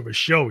too much of a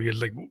show, you're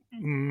like,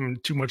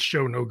 too much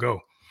show, no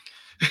go.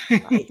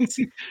 Right.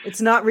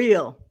 It's not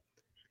real.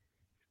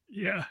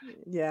 Yeah.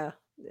 Yeah.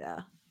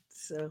 Yeah.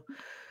 So,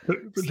 But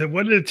then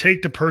what did it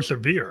take to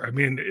persevere? I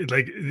mean,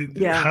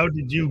 yeah. how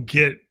did you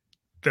get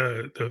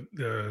the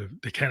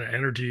kind of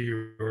energy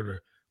or the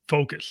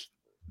focus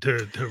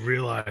to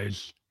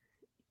realize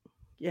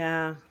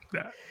Yeah.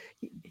 that?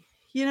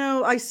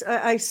 Y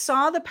I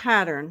saw the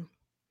pattern,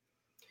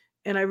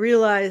 and I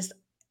realized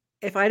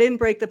if I didn't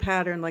break the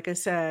pattern, like I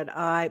said,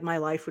 I my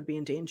life would be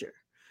in danger.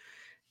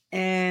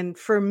 And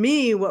for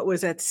me, what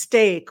was at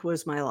stake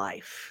was my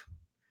life.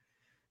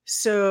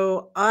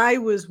 So I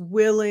was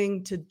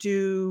willing to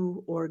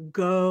do or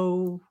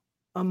go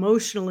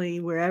emotionally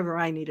wherever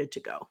I needed to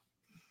go.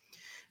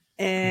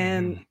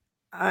 And Mhm.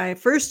 I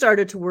first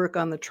started to work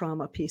on the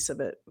trauma piece of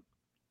it.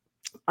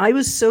 I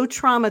was so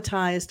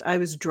traumatized, I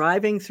was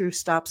driving through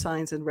stop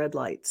signs and red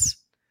lights.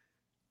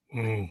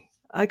 Mm.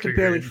 I So could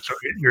barely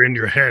you're in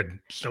your head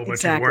so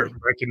much you weren't exactly.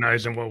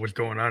 recognizing what was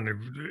going on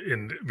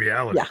in Yeah.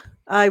 reality.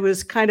 I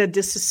was kind of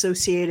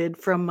disassociated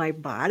from my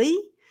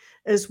body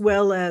as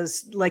well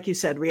as, like you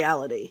said,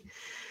 reality.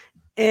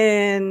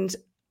 And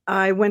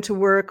I went to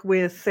work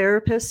with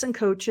therapists and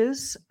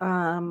coaches.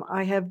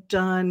 I have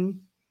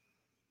done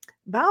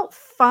about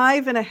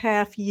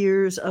 5.5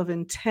 years of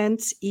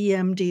intense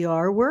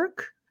EMDR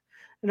work.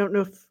 I don't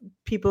know if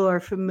people are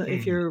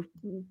familiar,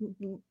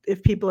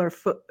 if people are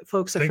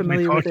folks I are think we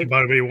familiar with talked it.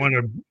 about it, but you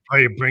wanna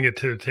probably bring it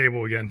to the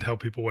table again, tell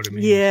people what it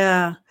means.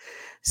 Yeah.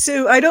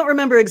 So I don't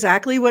remember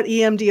exactly what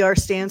EMDR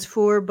stands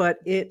for, but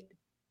it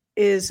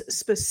is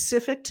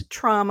specific to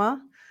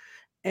trauma,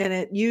 and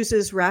it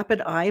uses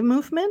rapid eye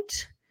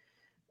movement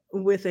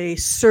with a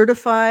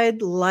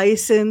certified,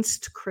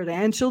 licensed,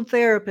 credentialed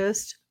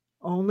therapist.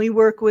 Only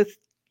work with,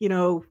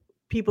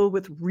 people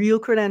with real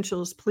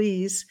credentials,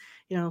 please.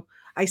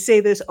 I say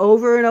this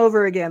over and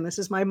over again. This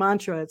is my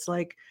mantra. It's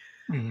like,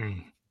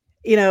 Mhm.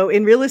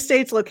 in real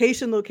estate's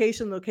location,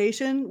 location,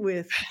 location.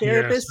 With Yeah,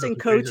 therapists and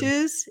certification.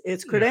 coaches,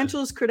 it's Yeah.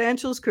 credentials,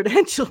 credentials,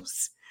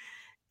 credentials.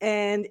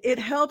 And it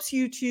helps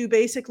you to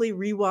basically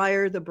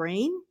rewire the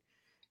brain,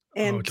 Oh,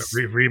 and it's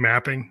a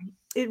remapping?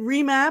 it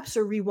remaps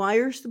or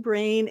rewires the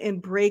brain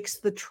and breaks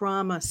the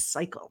trauma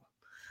cycle.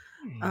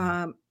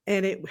 Mm.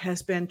 And it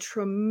has been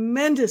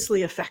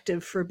tremendously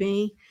effective for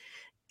me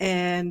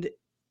and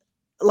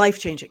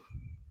life-changing.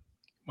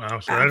 Wow,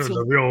 so that was a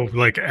Absolutely. real,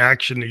 like,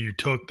 action that you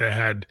took that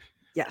had,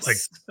 like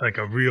Yes. like,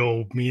 a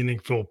real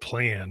meaningful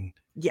plan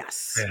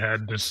Yes. that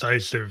had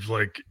decisive,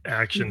 like,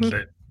 actions Mhm.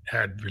 that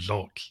had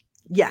results.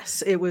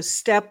 Yes, it was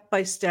step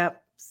by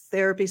step,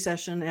 therapy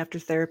session after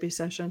therapy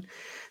session.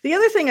 The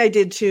other thing I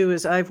did too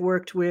is I've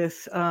worked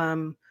with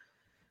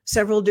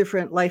several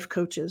different life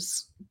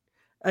coaches,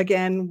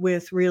 again,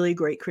 with really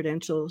great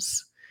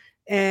credentials.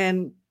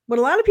 And what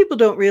a lot of people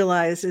don't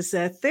realize is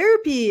that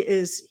therapy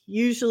is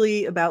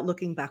usually about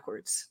looking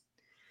backwards.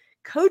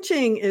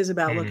 Coaching is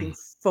about looking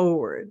Mm.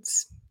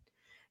 forwards.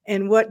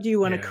 And what do you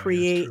want to Yeah, that's true.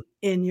 create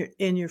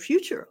in your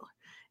future?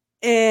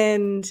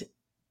 And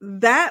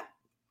that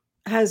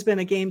has been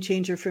a game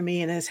changer for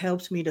me and has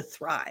helped me to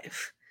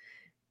thrive.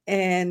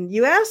 And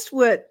you asked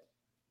what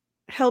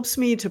helps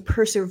me to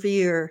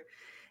persevere.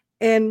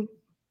 And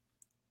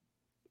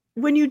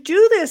when you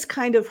do this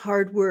kind of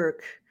hard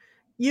work,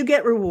 you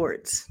get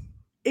rewards.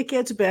 It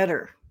gets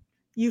better.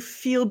 You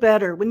feel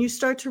better. When you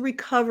start to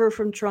recover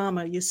from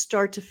trauma, you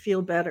start to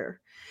feel better.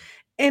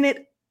 And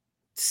it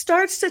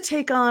starts to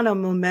take on a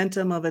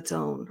momentum of its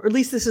own, or at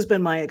least this has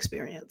been my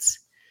experience.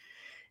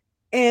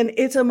 And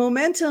it's a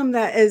momentum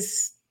that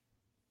is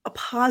a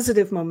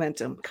positive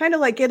momentum, kind of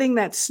like getting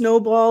that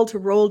snowball to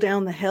roll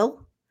down the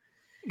hill.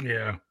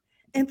 Yeah.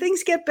 And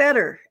things get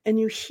better, and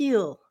you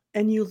heal,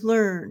 and you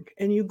learn,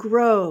 and you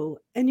grow,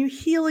 and you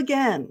heal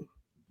again,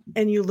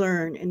 and you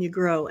learn, and you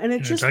grow. And it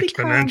Yeah, it's just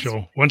becomes,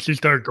 exponential. Once you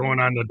start going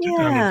on the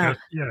yeah, just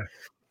yeah.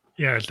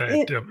 Yeah, it's that,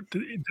 it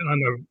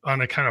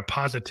on a kinda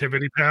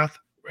positivity path,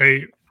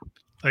 right?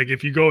 Like,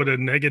 if you go the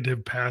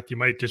negative path, you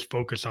might just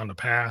focus on the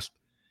past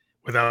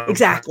without trying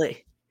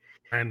exactly.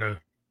 to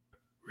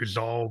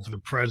resolve the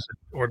present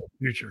or the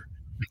future.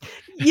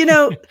 You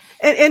know,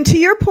 and to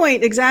your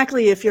point,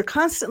 exactly, if you're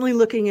constantly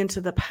looking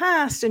into the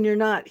past and you're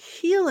not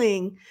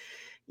healing,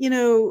 you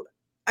know,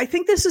 I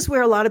think this is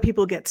where a lot of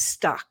people get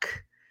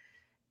stuck.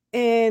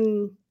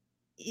 And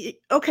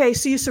okay,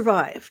 so you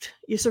survived.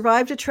 You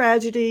survived a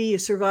tragedy, you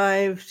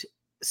survived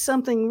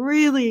something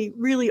really,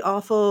 really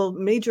awful,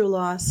 major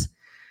loss.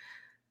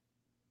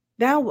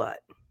 Now what?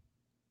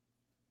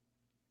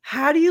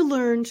 How do you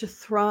learn to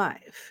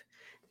thrive?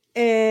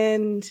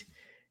 And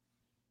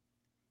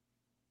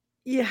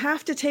you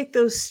have to take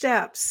those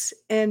steps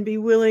and be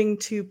willing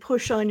to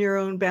push on your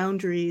own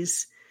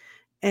boundaries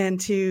and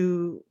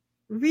to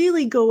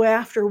really go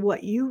after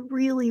what you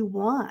really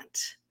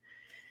want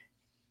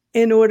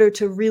in order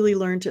to really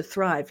learn to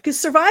thrive. Because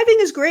surviving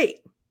is great.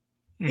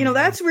 Mhm.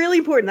 That's really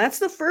important. That's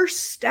the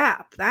first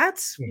step.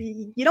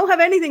 Mm. You don't have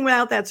anything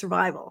without that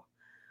survival.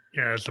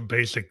 Yeah, it's the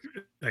basic,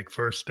 like,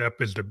 first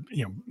step is to,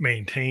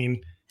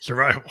 maintain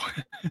survival.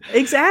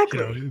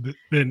 Exactly.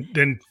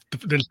 Then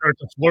start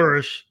to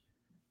flourish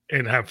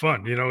and have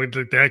fun,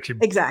 to actually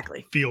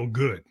Exactly. feel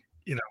good,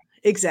 you know?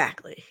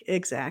 Exactly.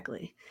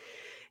 Exactly.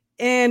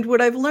 And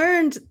what I've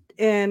learned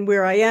and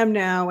where I am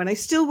now, and I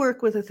still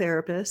work with a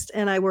therapist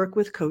and I work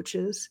with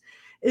coaches,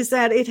 is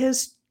that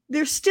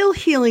there's still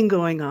healing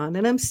going on.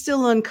 And I'm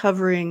still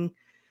uncovering,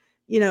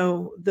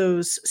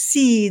 those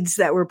seeds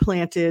that were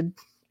planted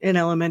in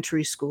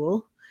elementary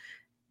school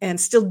and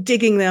still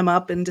digging them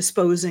up and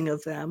disposing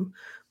of them.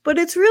 But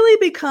it's really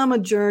become a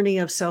journey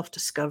of self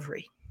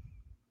discovery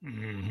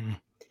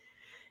Mhm.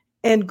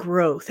 and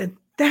growth. And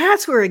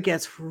that's where it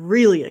gets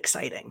really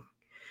exciting.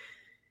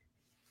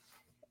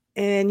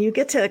 And you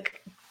get to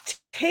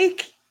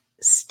take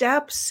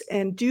steps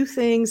and do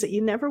things that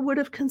you never would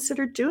have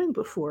considered doing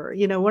before.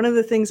 One of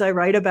the things I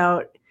write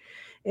about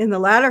in the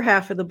latter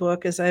half of the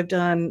book is I've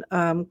done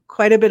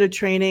quite a bit of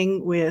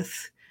training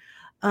with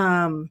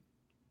um,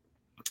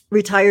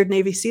 retired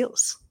Navy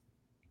SEALs.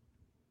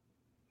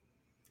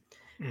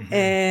 Mhm.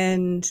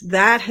 And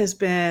that has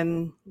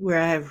been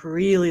where I've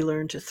really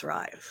learned to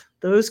thrive.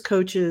 Those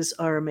coaches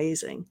are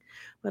amazing,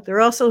 but they're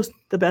also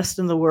the best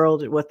in the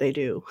world at what they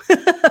do.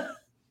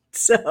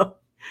 So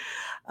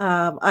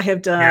I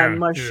have done Yeah,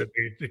 martial.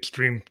 the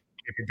extreme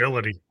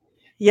capability.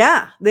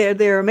 Yeah,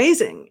 they're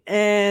amazing,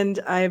 and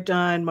I've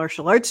done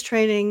martial arts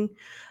training.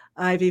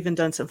 I've even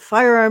done some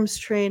firearms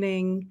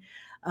training,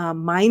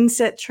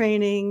 mindset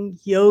training,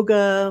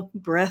 yoga,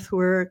 breath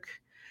work,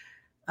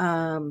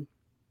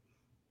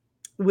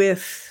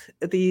 with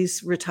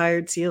these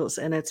retired SEALs.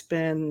 And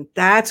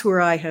that's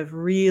where I have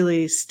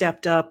really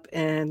stepped up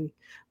and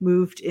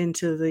moved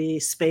into the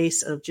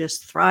space of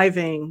just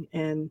thriving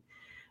and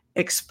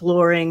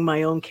exploring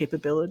my own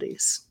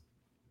capabilities.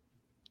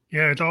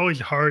 Yeah, it's always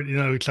hard.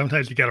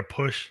 Sometimes you got to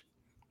push.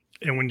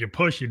 And when you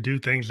push, you do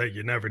things that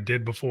you never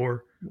did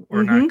before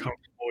or not Mm-hmm.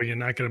 comfortable. You're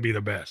not going to be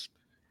the best.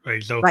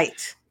 Right. So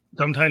Right.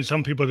 sometimes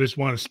some people just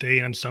want to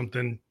stay on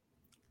something.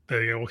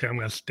 They go, okay, I'm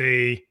going to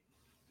stay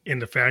in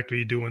the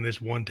factory doing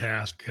this one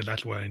task because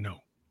that's what I know.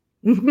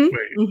 Mm-hmm.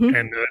 Right. Mm-hmm.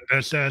 And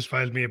that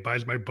satisfies me. It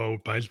buys my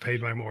boat,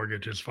 pays my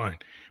mortgage. It's fine.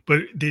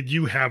 But did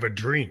you have a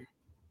dream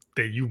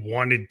that you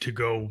wanted to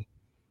go,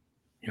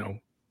 you know,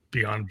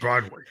 beyond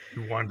Broadway?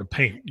 You wanted to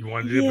paint. You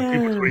wanted to do, but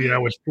people told Yeah. you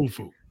that was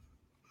foo-foo.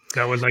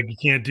 That was like, you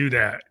can't do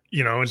that,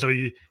 and so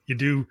you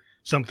do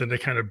something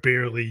that kind of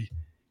barely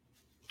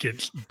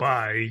gets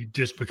by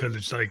just because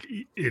it's like,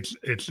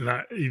 it's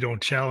not, you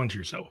don't challenge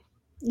yourself.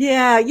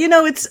 Yeah.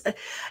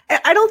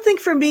 I don't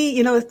think for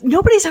me,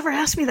 nobody's ever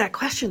asked me that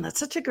question. That's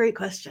such a great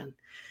question.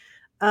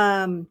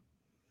 Um,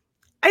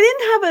 I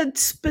didn't have a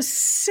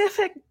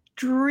specific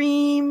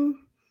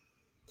dream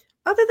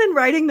other than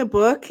writing the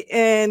book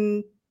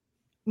and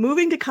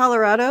moving to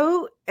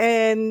Colorado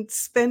and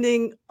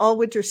spending all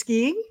winter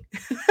skiing.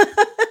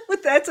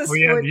 But that's a Oh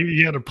yeah, sport.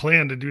 you had a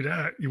plan to do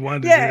that. You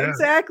wanted to do Yeah, that.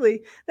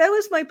 exactly. That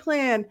was my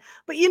plan.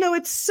 But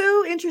it's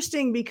so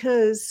interesting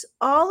because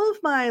all of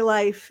my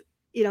life,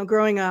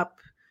 growing up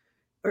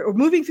or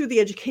moving through the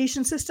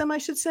education system, I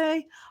should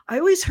say, I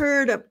always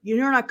heard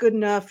you're not good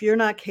enough, you're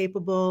not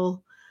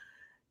capable,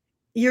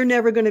 you're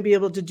never going to be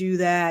able to do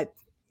that.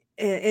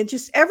 And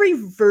just every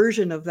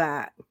version of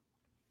that.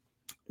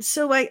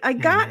 So I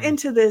got Mhm.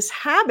 into this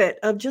habit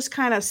of just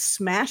kind of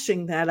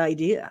smashing that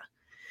idea,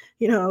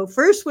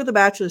 first with a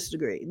bachelor's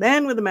degree,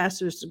 then with a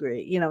master's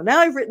degree. Now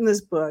I've written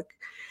this book,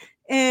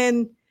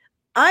 and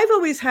I've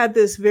always had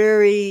this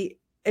very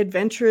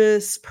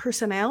adventurous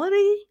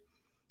personality.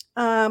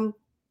 Um,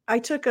 I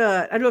don't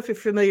know if you're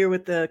familiar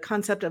with the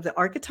concept of the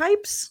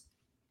archetypes.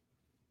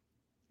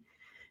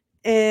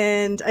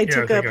 And I Yeah, I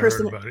took a think I heard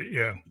person, about it.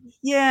 Yeah.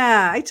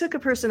 yeah, I took a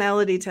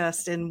personality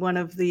test, and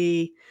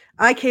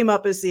I came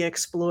up as the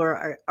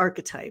explorer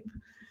archetype.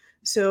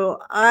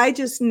 So I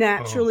just Oh,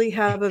 naturally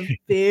have a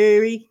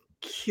very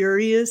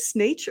curious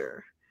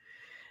nature.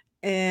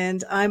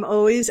 And I'm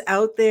always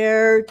out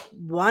there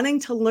wanting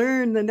to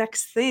learn the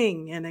next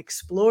thing and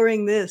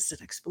exploring this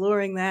and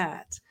exploring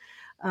that.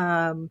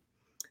 Um,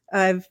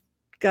 I've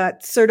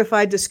got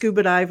certified to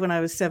scuba dive when I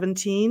was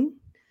 17.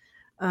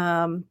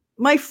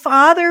 My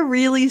father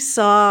really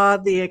saw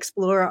the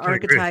explorer okay, good.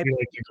 archetype. You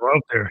like to go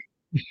out there.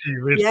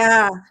 You really,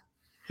 Yeah.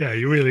 yeah,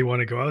 you really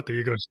want to go out there.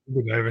 You go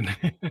scuba diving.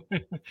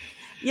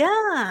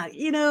 Yeah.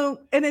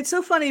 And it's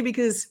so funny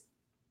because,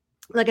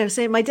 like I was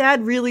saying, my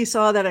dad really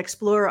saw that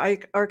explorer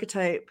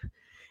archetype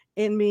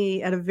in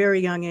me at a very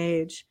young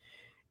age.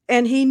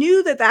 And he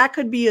knew that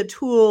could be a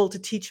tool to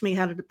teach me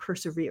how to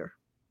persevere.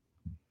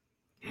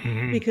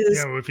 Yeah,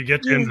 Because, well, if you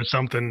get yeah, into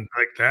something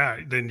like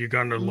that, then you're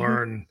going to mhm,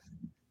 learn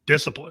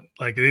discipline.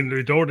 Like, in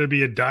order to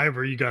be a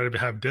diver, you got to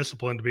have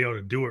discipline to be able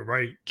to do it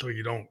right, so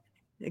you don't hurt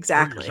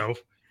exactly.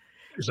 yourself.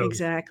 So,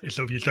 Exactly.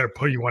 if you start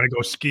putting, you want to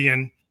go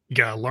skiing, you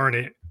got to learn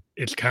it.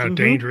 It's kind of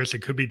Hmm. dangerous. It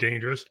could be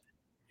dangerous.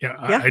 Yeah,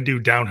 Yeah. I do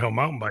downhill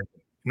mountain biking.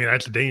 I mean,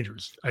 that's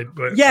dangerous.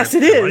 But Yes,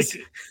 it I like is.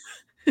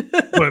 it.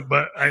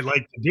 But I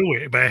like to do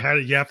it. But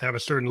you have to have a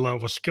certain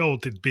level of skill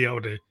to be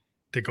able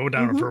to go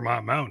down a Hmm.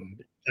 Vermont mountain.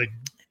 Like,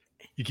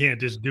 you can't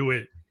just do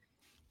it.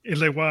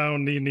 It's like, well, I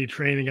don't need any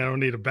training. I don't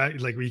need a back.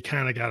 Like, you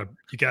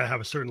gotta have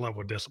a certain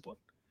level of discipline,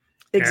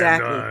 and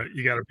Exactly.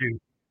 you gotta be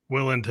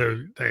willing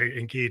to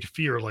engage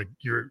fear. Like,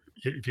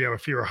 if you have a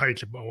fear of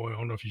heights, oh, I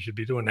don't know if you should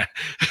be doing that.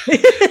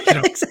 you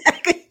know.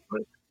 Exactly.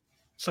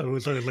 So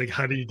like,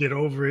 how do you get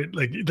over it?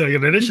 Like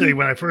initially, Hmm.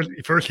 when I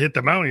first hit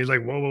the mountain, he's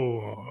like, whoa, whoa,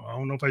 whoa, I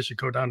don't know if I should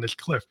go down this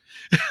cliff.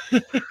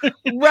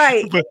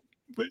 Right. but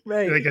but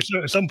Right. like,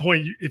 at some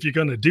point, if you're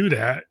gonna do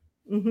that,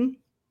 Hmm.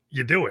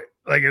 you do it.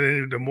 Like,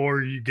 the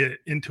more you get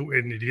into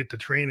it and you get the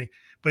training,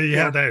 but you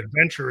have Yeah. that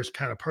adventurous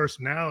kind of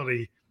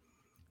personality,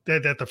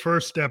 that the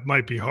first step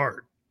might be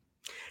hard.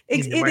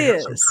 And you It might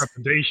have some is.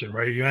 trepidation,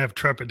 right? You have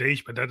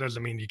trepidation, but that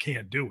doesn't mean you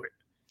can't do it.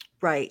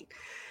 Right.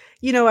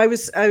 I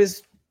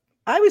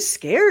was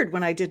scared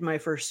when I did my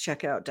first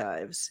checkout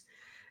dives.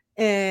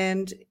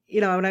 And,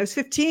 when I was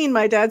 15,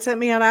 my dad sent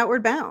me on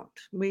Outward Bound.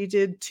 We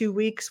did 2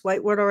 weeks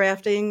whitewater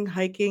rafting,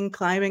 hiking,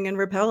 climbing, and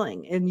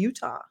rappelling in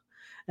Utah.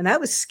 And that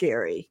was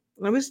scary.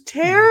 I was Mhm.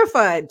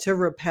 terrified to Yeah,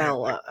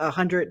 rappel a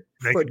hundred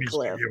that could foot be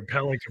scary. cliff.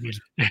 Repelling could be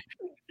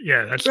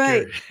yeah, that's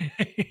Right.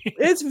 scary.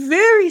 It's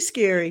very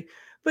scary.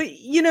 But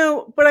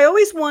I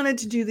always wanted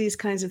to do these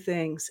kinds of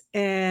things.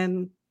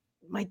 And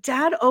my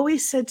dad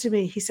always said to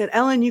me, he said,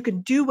 Ellen, you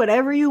can do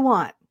whatever you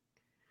want,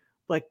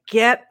 but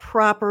get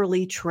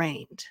properly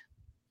trained.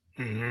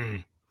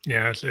 Mhm.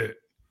 Yeah, that's it.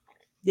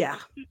 Yeah.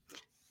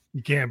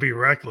 you can't be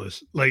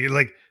reckless. Like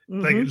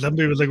Mhm.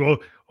 somebody was like, "Well,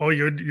 oh,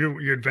 you're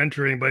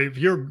adventuring," but if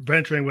you're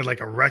venturing with like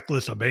a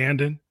reckless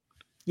abandon,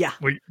 Yeah.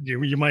 well,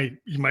 you might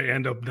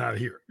end up not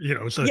here.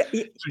 Yeah,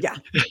 yeah.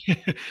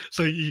 So,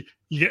 so you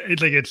get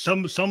it's like it's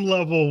some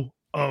level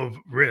of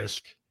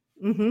risk,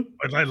 Mhm.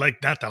 but I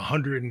like that's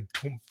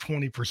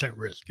 120%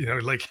 risk.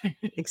 Like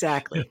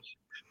Exactly.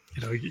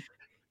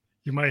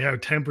 you might have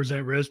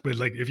 10% risk, but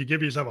like if you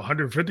give yourself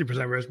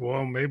 150% risk,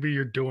 well, maybe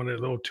you're doing it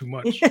a little too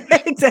much.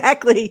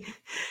 Exactly.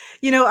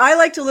 I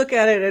like to look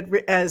at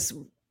it as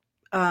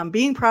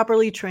being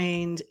properly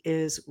trained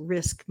is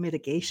risk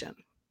mitigation.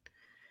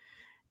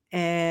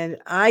 And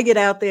I get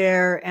out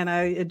there and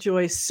I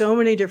enjoy so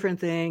many different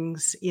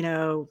things,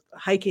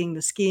 hiking,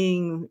 the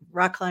skiing,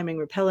 rock climbing,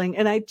 rappelling.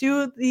 And I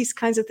do these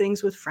kinds of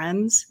things with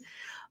friends,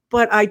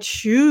 but I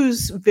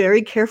choose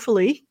very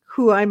carefully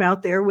who I'm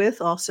out there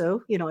with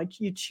also.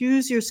 You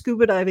choose your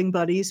scuba diving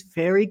buddies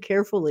very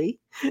carefully.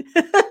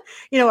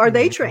 Are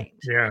they Mhm. trained?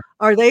 Yeah,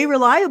 Are they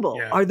reliable?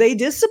 yeah, Are they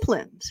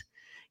disciplined?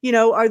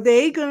 Are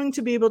they going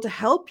to be able to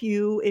help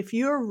you if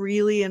you're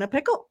really in a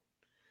pickle?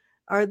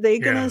 Are they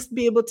going yeah, to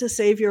be able to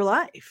save your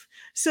life?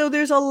 So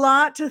there's a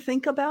lot to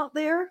think about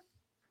there.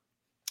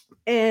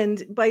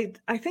 And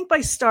I think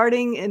by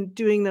starting and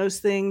doing those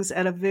things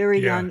at a very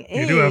yeah. young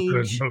You do have to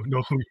age,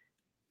 know who.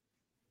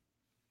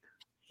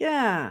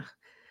 yeah,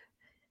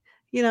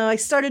 I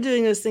started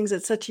doing those things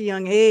at such a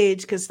young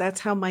age because that's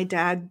how my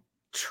dad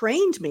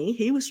trained me.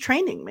 He was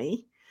training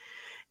me.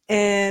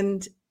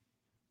 And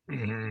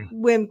Mhm.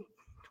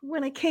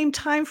 when it came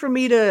time for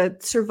me to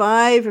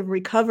survive and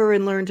recover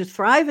and learn to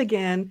thrive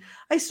again,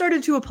 I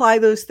started to apply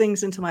those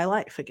things into my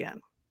life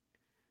again.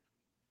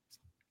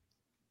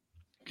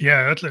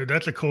 Yeah,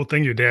 that's a cool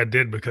thing your dad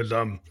did because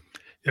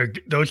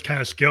those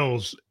kind of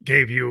skills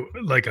gave you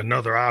like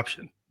another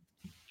option.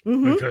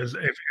 Mhm. Because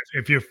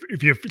if you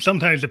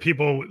sometimes the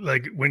people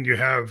like when you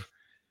have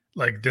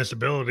like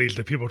disabilities,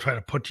 the people try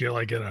to put you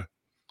like in a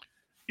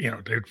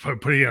they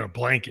put you in a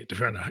blanket to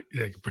try to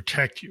like,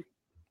 protect you,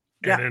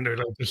 and Yeah. then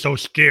they're so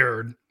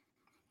scared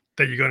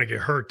that you're going to get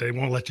hurt, they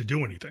won't let you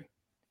do anything,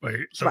 right?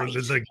 So Right.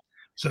 it's like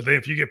so then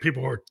if you get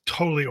people who are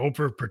totally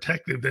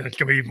overprotective, then it's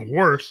going to be even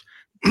worse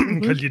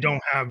Mhm. because you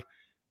don't have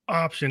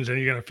options and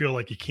you're going to feel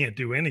like you can't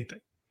do anything.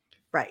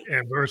 Right.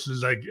 And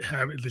versus like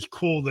having it's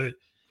cool that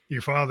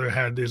your father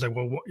had this like,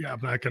 well, yeah,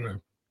 I'm not going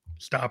to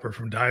stop her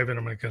from diving.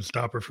 I'm not going to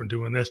stop her from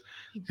doing this.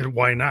 And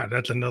why not?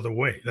 That's another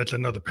way. That's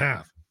another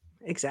path.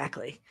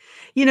 Exactly.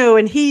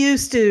 And he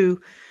used to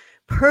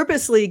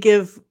purposely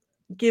give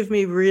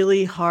me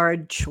really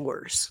hard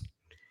chores.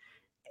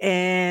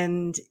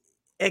 And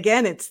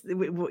again,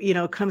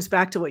 comes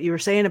back to what you were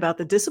saying about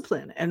the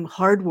discipline and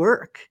hard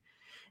work.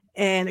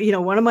 And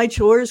one of my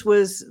chores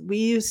was we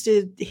used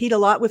to heat a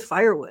lot with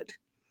firewood.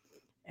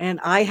 And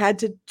I had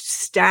to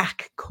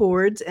stack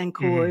cords and Mhm.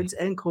 cords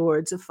and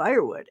cords of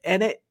firewood.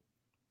 And I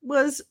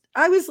was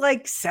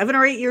like 7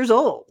 or 8 years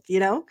old.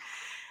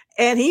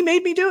 And he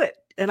made me do it.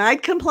 And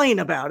I'd complain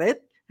about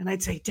it. And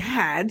I'd say,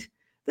 Dad,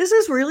 this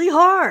is really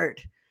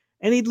hard.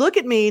 And he'd look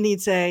at me and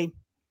he'd say,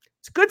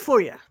 it's good for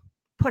you.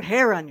 Put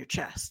hair on your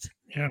chest.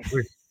 Yeah.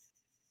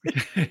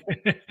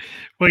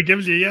 Well, it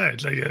gives you, yeah,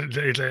 it's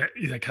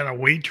a kind of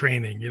weight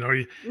training.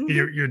 Hmm.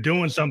 You're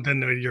doing something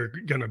that you're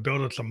going to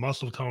build up some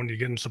muscle tone. You're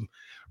getting some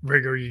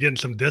rigor. You're getting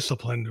some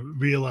discipline,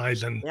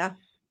 realizing Yeah.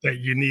 that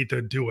you need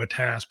to do a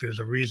task. There's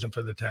a reason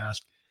for the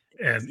task.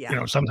 And,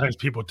 Yeah. sometimes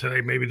people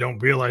today maybe don't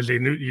realize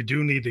you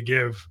do need to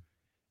give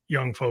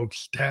young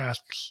folks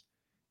tasks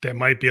that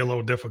might be a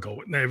little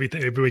difficult. And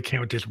everybody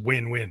can't just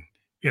win.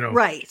 You know,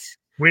 Right.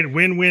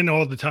 win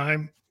all the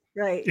time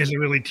Right. isn't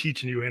really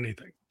teaching you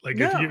anything. Like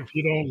if you No. if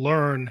you don't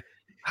learn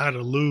how to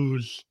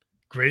lose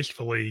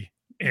gracefully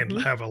and Hmm.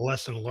 have a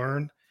lesson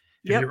learned,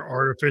 if Yep. you're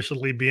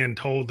artificially being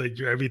told that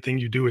everything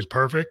you do is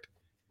perfect,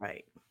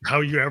 Right. how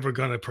are you ever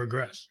going to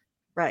progress?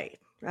 Right.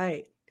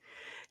 Right.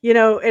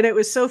 And it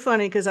was so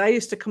funny because I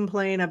used to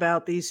complain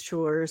about these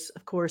chores.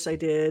 Of course I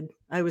did.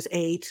 I was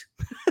 8.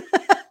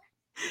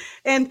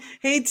 And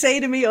he'd say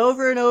to me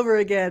over and over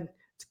again,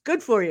 it's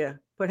good for you.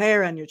 Put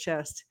hair on your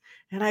chest.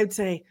 And I'd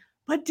say,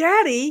 but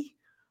daddy,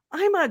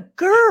 I'm a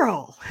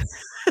girl.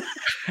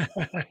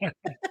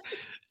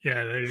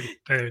 Yeah,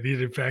 they need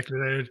to factor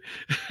that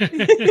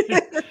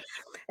in.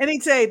 And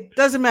he'd say,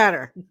 doesn't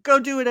matter. Go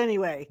do it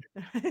anyway.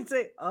 I'd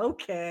say,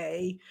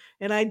 okay.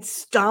 And I'd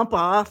stomp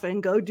off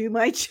and go do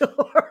my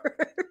chore.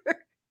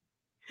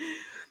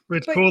 But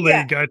it's But cool that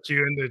yeah. he got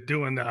you into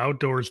doing the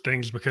outdoors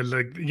things because,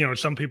 like,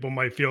 some people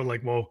might feel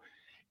like, well,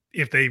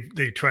 if they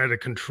try to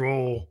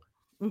control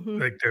Hmm.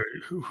 like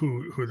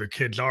who the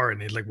kids are,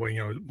 and he's like,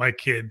 well, my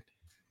kid,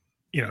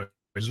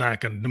 is not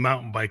going to the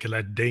mountain bike because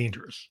that's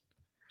dangerous,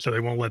 so they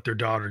won't let their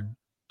daughter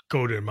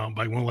go to the mountain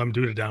bike, won't let them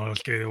do the downhill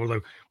ski. They were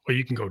like, well,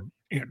 you can go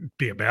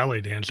be a ballet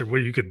dancer. Well,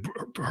 you could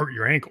hurt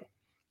your ankle,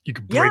 you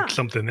could break Yeah.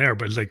 something there,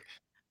 but it's like,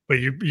 but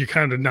you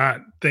kind of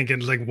not thinking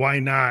it's like, why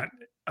not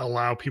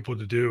allow people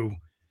to do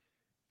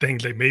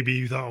things that maybe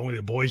you thought only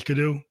the boys could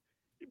do,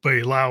 but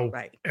allow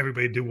Right.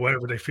 everybody to do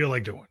whatever they feel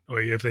like doing.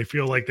 Or if they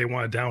feel like they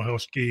want to downhill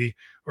ski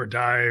or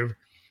dive,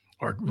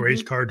 or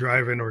race Mhm. car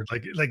driving, or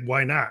like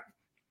why not?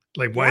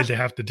 Like, why Yeah. does it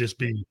have to just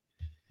be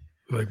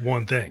like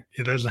one thing?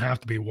 It doesn't have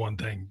to be one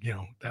thing,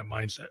 that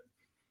mindset.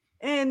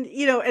 And,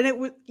 and it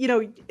would,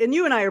 and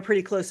you and I are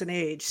pretty close in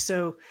age.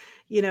 So,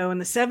 in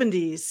the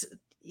 70s,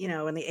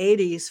 in the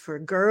 80s, for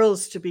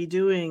girls to be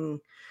doing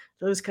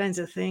those kinds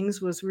of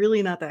things was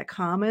really not that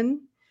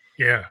common.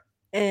 Yeah.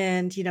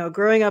 And,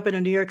 growing up in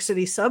a New York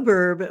City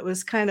suburb, it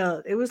was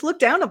looked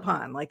down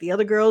upon. Like the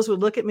other girls would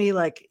look at me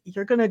like,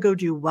 you're going to go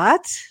do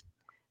what?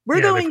 We're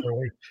Yeah, going,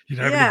 definitely. You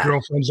didn't have any yeah.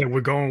 girlfriends that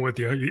were going with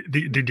you?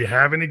 Did you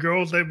have any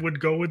girls that would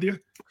go with you?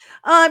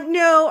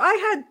 No, I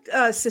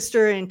had a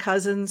sister and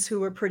cousins who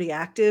were pretty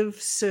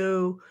active.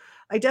 So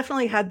I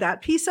definitely had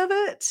that piece of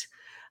it.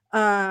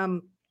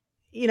 Um,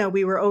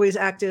 we were always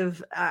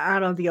active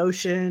out on the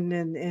ocean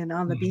and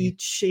on the Mhm.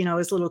 beach,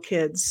 as little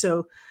kids.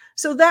 So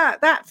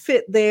that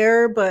fit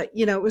there, but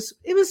it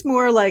was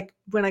more like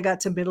when I got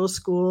to middle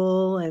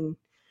school and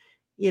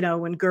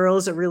when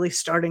girls are really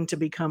starting to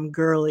become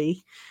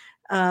girly.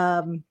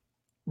 Um,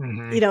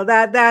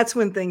 Mhm. that's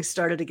when things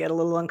started to get a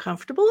little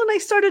uncomfortable and I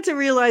started to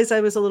realize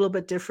I was a little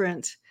bit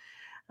different.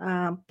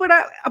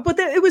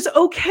 It was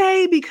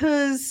okay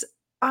because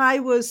I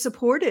was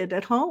supported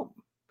at home.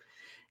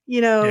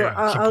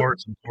 Yeah,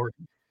 support's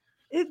important.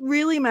 It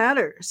really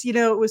matters.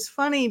 It was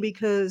funny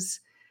because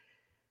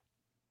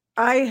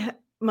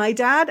my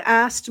dad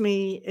asked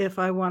me if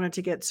I wanted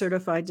to get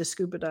certified to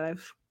scuba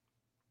dive,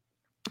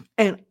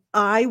 and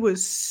I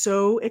was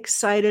so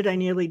excited I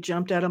nearly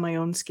jumped out of my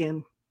own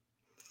skin.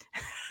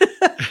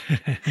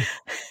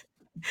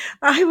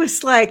 I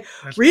was like,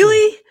 That's cool.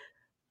 "Really?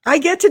 I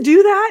get to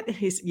do that?"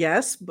 He's,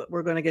 "Yes, but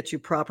we're gonna get you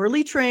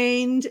properly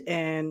trained."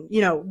 And,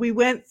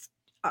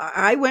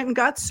 I went and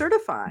got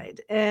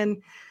certified,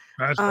 and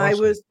That's I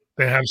awesome. was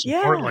They have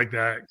support yeah. like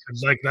that,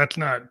 'cause, like, that's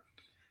not,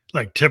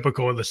 like,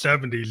 typical of the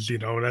 '70s,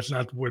 that's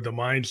not where the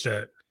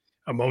mindset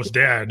of most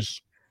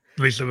dads,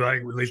 at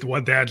least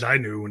one dads I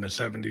knew in the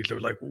 '70s, they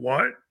were like,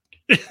 "What?"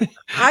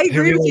 I They'd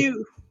agree be with like,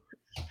 you.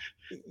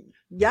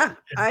 Yeah,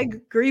 I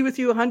agree with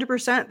you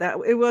 100% that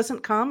it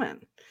wasn't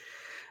common.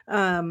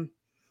 Um,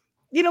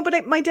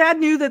 but my dad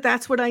knew that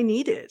that's what I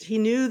needed. He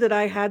knew that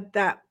I had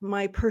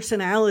my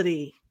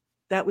personality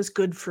that was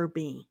good for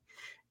me.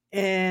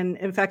 And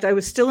in fact, I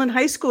was still in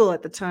high school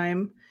at the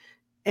time.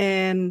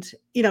 And,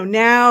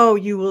 now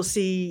you will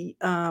see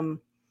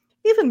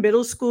even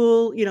middle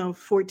school,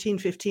 14,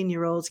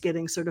 15-year olds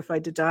getting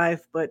certified to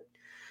dive, but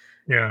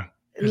yeah,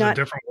 it's a not,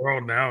 different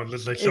world now.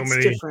 There's, like, so it's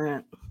many.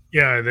 different.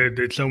 Yeah,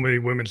 there's so many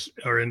women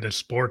are into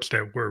sports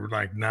that were,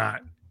 like,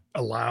 not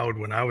allowed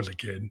when I was a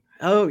kid.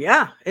 Oh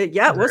yeah. It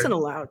wasn't That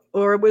allowed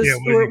or Yeah,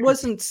 when it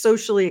wasn't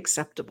socially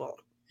acceptable.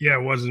 yeah,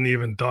 it wasn't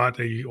even thought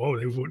that they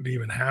wouldn't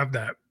even have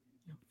that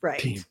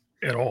team Right.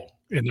 at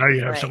all. And now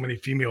you have so Right. many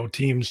female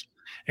teams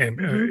and,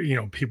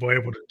 Mhm. people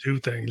able to do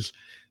things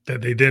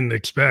that they didn't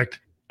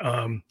expect.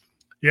 Um,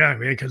 yeah, I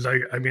mean, because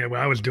I mean,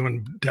 when I was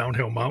doing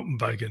downhill mountain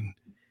biking,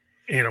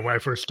 when I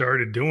first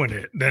started doing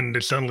it, then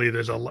suddenly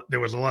there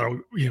was a lot of,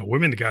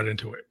 women that got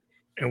into it.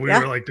 And we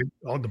were Yeah. like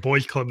all the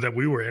boys clubs that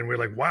we were in, we're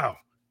like, wow,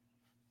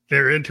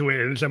 they're into it.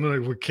 And some of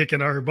them were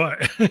kicking our butt.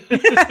 And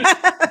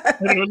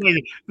it was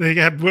like they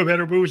got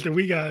better moves than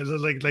we got. So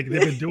like they've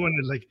been doing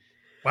it like,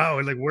 wow,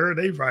 and like where are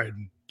they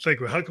riding? It's like,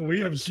 well, how come we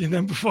haven't seen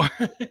them before?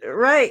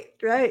 Right,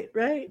 right,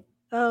 right.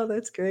 Oh,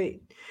 that's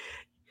great.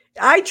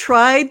 I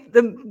tried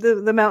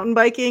the mountain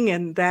biking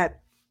and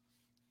that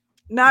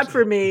not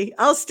for So me.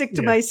 I'll stick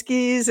to yeah, my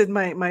skis and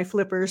my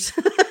flippers.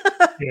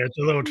 yeah, it's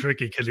a little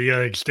tricky because you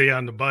gotta stay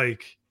on the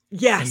bike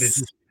and it's Yes.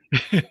 just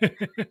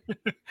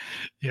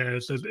yeah,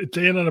 so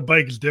staying on a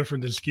bike is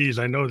different than skis.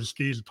 I know the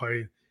skis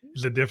probably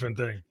is a different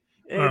thing.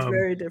 It's Um,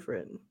 very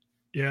different.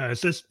 yeah,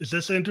 it's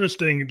just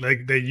interesting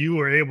like that you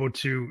were able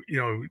to,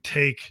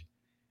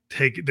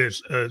 take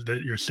this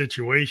your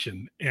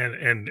situation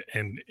and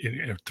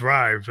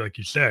thrive like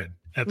you said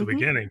at the Mhm.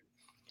 beginning.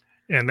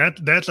 And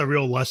that's a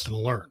real lesson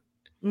learned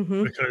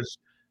Mhm. because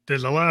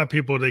there's a lot of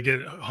people that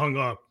get hung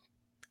up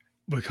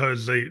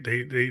because they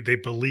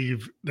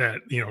believe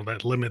that,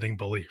 that limiting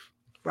belief.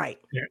 Right.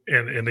 Yeah,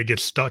 and they get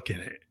stuck in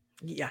it.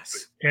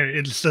 Yes.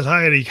 And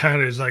society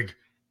kind of is like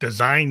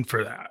designed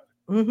for that.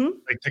 Mhm.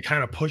 Like to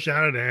kind of push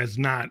out of that as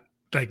not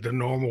like the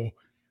normal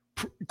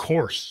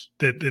course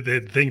that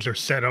things are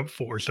set up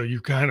for. So you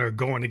kind of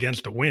going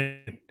against the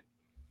wind.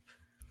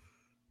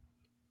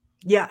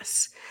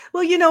 Yes.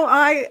 Well,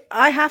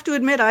 I have to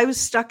admit I was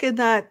stuck in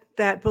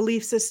that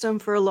belief system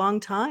for a long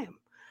time.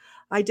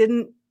 I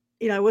didn't,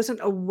 I wasn't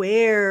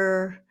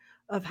aware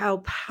of how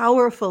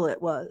powerful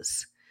it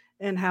was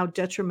and how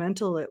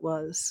detrimental it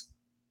was.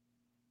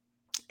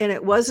 And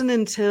it wasn't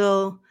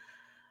until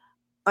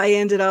I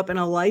ended up in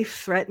a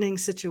life-threatening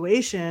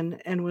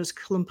situation and was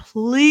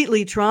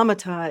completely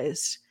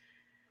traumatized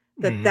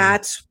that Hmm.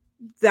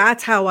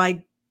 that's how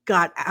I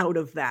got out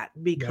of that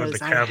That was the because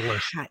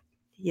catalyst.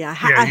 Yeah,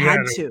 I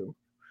had to.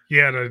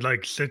 you had a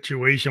like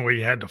situation where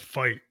you had to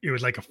fight. It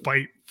was like a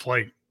fight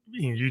flight.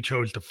 You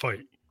chose to fight.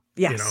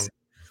 You know, Yes.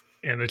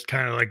 and it's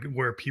kind of like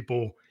where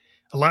people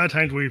a lot of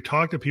times we've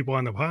talked to people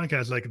on the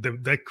podcast, like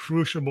that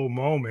crucible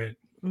moment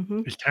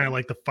Mhm. is kind of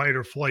like the fight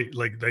or flight.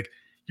 Like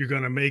you're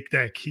gonna make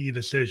that key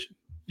decision.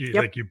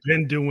 Yep. You've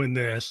been doing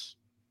this,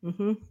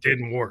 Mhm.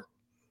 didn't work.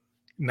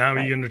 Now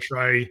Right. you're gonna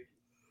try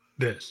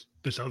this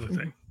other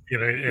thing. Mhm. You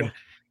know, Yeah.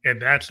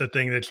 and that's the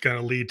thing that's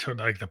gonna lead to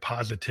like the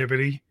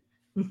positivity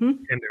Mhm.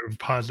 and the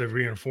positive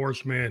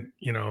reinforcement.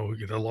 You know,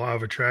 the law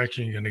of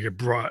attraction. You're gonna get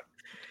brought.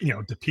 You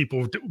know, the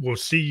people will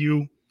see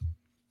you.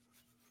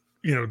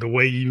 You know, the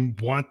way you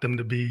want them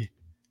to be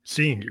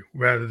seeing you,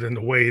 rather than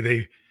the way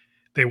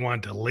they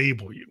want to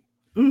label you.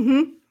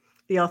 Mhm.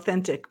 The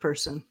authentic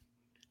person.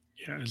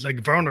 Yeah, it's like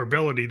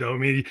vulnerability, though. I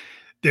mean,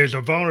 there's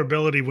a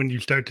vulnerability when you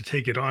start to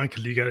take it on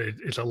because you got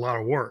it's a lot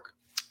of work,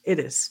 It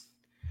is.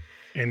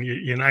 and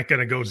you're not going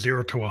to go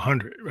 0 to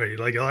 100, right?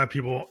 Like a lot of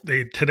people,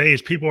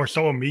 today's people are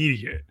so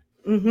immediate;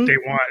 they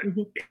Mhm. want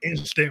Mhm.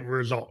 instant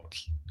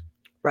results.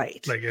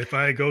 Right. Like if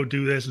I go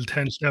do this in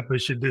 10 steps, it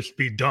should just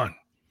be done.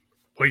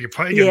 Well, you're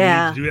probably going to need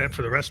to Yeah. do that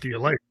for the rest of your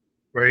life,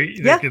 right?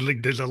 Yeah.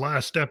 Like there's a lot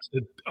of steps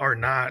that are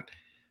not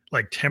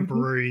like Mhm.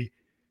 temporary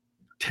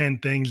 10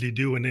 things you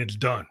do and it's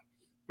done,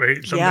 right?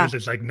 Yeah. Sometimes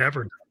it's like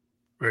never done,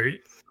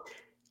 right?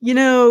 You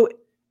know,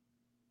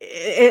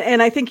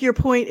 and I think your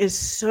point is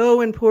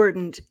so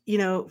important.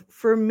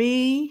 For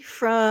me,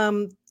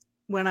 from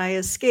when I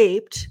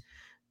escaped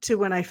to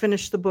when I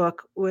finished the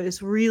book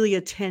was really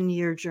a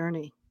 10-year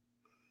journey.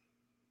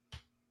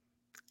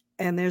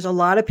 And there's a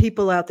lot of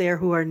people out there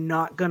who are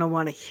not going to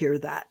want to hear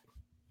that.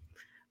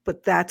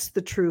 But that's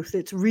the truth.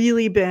 It's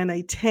really been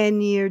a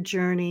 10-year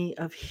journey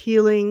of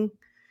healing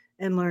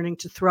and learning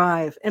to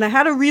thrive. And I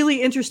had a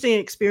really interesting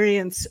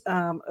experience it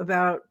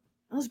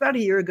was about a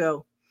year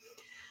ago.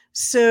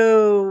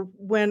 So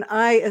when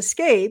I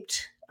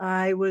escaped,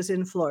 I was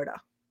in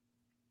Florida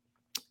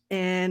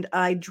and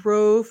I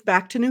drove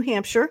back to New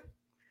Hampshire.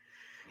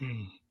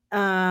 Mm.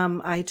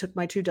 I took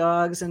my two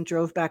dogs and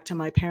drove back to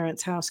my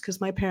parents' house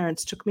because my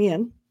parents took me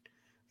in.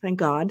 Thank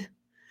God.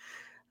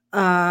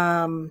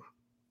 Um,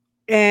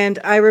 and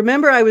I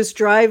remember I was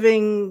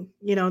driving,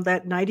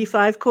 that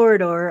 95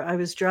 corridor. I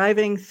was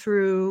driving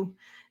through,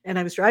 and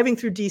I was driving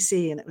through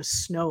DC, and it was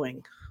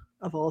snowing,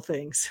 of all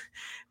things,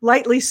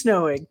 lightly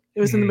snowing.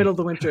 It was in the Mm. middle of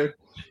the winter.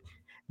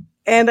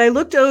 And I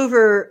looked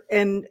over,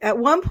 and at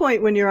one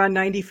point when you're on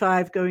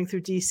 95 going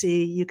through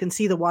DC, you can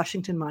see the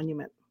Washington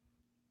Monument.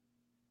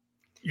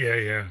 Yeah,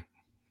 yeah.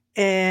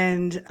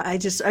 And I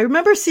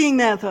remember seeing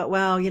that and thought,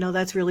 wow,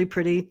 that's really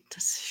pretty.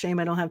 It's a shame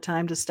I don't have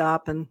time to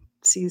stop and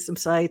see some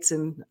sights,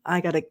 and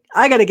I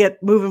gotta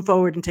get moving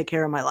forward and take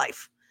care of my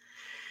life.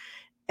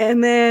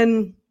 And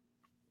then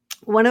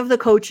one of the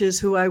coaches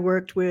who I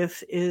worked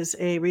with is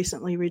a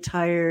recently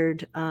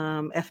retired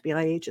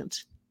FBI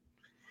agent,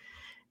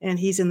 and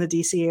he's in the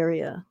DC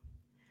area.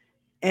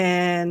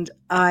 And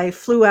I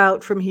flew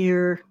out from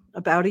here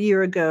about a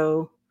year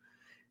ago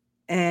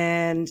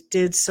and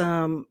did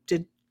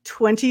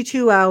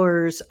 22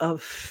 hours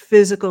of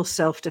physical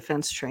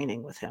self-defense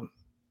training with him.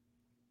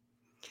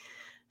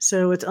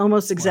 So it's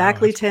almost Wow,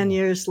 exactly that's 10 cool.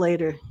 years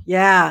later.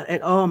 Yeah.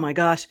 Oh my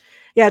gosh.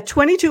 Yeah.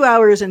 22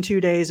 hours and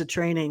 2 days of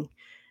training.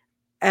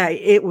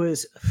 It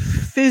was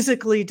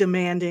physically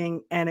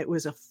demanding and it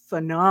was a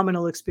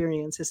phenomenal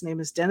experience. His name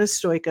is Dennis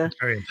Stoika, It's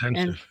very and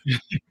intensive.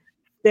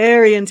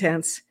 very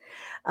intense.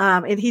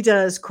 And he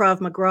does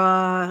Krav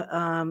Maga,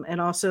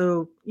 and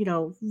also,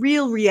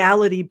 real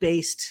reality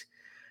based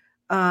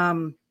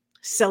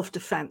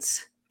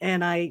self-defense.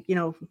 And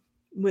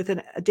with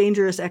a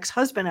dangerous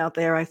ex-husband out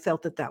there, I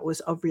felt that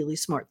was a really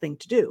smart thing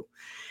to do.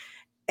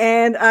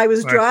 And I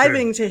was Well, that's good.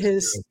 driving to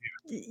his,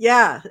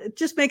 yeah, it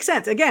just makes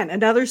sense. Again,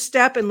 another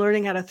step in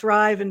learning how to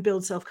thrive and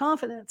build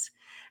self-confidence.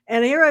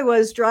 And here I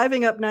was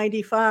driving up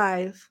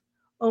 95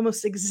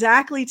 almost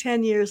exactly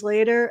 10 years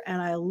later.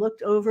 And I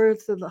looked over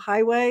to the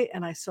highway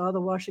and I saw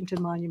the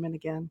Washington Monument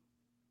again.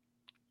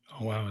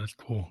 Oh, wow, that's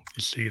cool.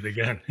 You see it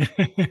again.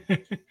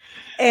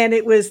 And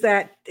it was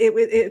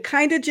it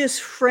kind of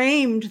just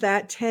framed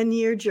that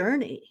 10-year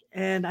journey.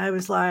 And I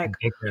was like,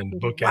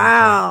 Bookends it.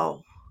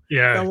 wow, the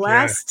Yeah, yeah,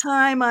 last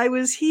time I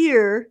was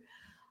here,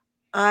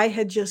 I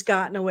had just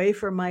gotten away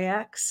from my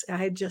ex. I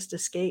had just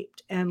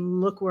escaped, and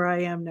look where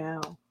I am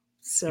now.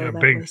 So yeah,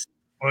 that big. was,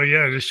 Well,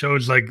 yeah, it just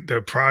shows like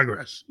the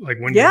progress. Like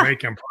when you're yeah.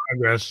 making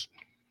progress,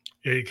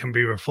 it can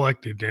be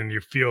reflected and you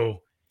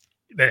feel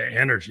that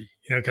energy.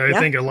 You know, because I Yeah.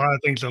 think a lot of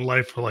things in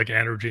life are like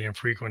energy and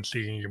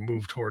frequency, and you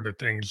move toward the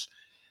things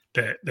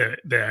that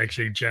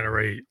actually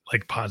generate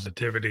like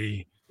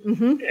positivity,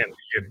 Hmm. and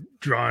you're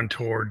drawn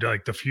toward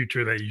like the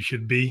future that you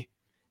should be,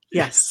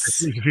 Yes.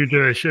 the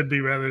future that should be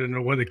rather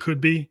than what it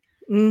could be.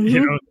 You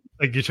Hmm. know,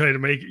 like you try to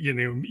make,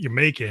 you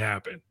make it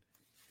happen. And a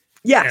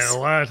Yes.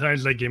 lot of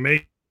times, like you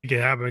make it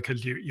happen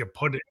because you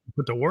put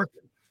the work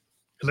in.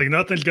 It's like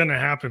nothing's gonna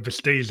happen if it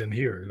stays in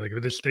here. Like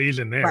if it stays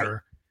in Right.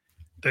 there,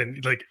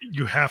 then like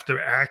you have to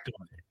act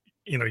on it.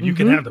 You know, you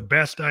can have the Hmm.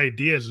 best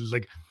ideas, it's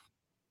like,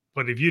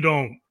 but if you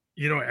don't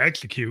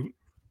execute,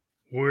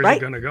 where's it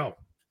Right. gonna go?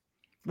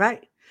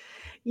 Right.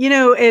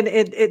 And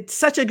it's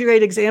such a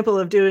great example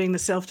of doing the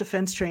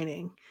self-defense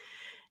training.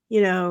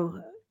 You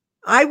know,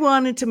 I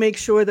wanted to make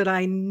sure that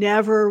I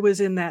never was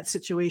in that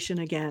situation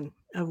again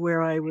of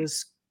where I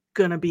was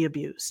going to be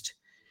abused.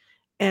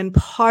 And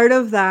part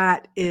of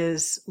that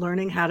is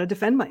learning how to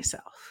defend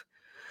myself.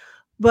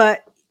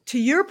 But to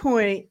your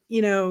point,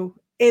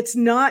 it's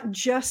not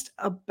just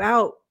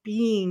about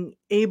being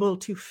able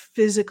to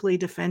physically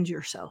defend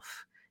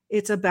yourself.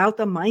 It's about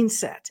the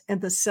mindset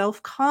and the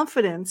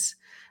self-confidence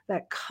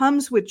that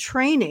comes with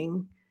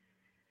training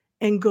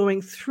and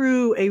going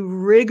through a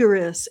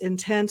rigorous,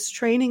 intense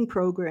training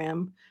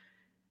program.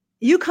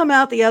 You come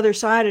out the other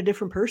side a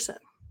different person.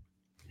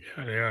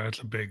 Yeah, that's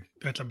a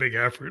big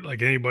effort.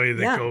 Like anybody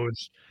that Yeah.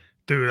 goes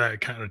through that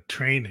kind of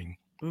training,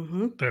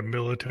 Mhm. that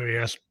military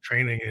aspect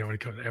training, when it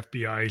comes to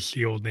FBI,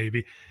 SEAL,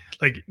 Navy,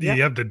 like you Yep.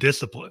 have the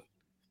discipline.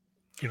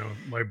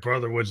 My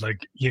brother was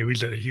like,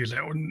 he's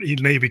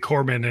Navy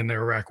corpsman in the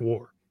Iraq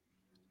War.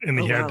 And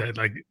Oh, he had wow. that,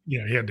 like, he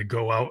had to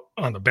go out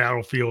on the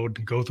battlefield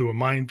and go through a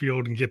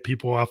minefield and get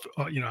people off,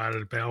 out of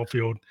the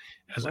battlefield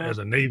as Wow.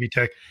 a Navy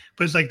tech.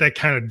 But it's like that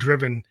kind of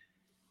driven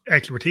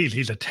expertise.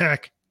 He's a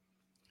tech.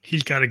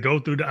 He's got to go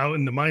through out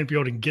in the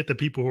minefield and get the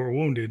people who are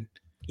wounded.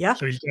 Yeah.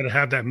 So he's got to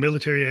have that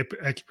military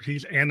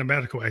expertise and the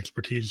medical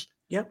expertise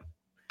Yep.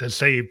 to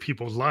save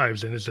people's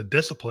lives. And it's a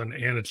discipline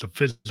and it's a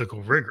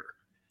physical rigor.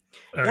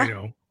 Yeah. You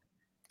know,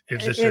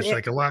 it's And, just and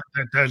like a lot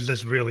that's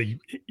just really,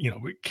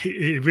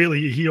 it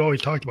really, he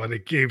always talked about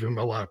it, gave him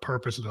a lot of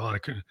purpose and a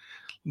lot of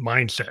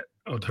mindset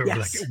of like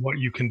yes. what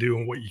you can do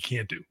and what you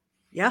can't do.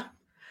 Yeah.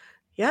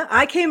 Yeah.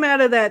 I came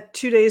out of that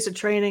 2 days of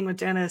training with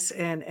Dennis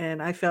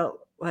and I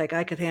felt like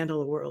I could handle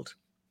the world.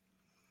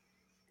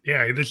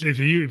 Yeah,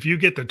 if you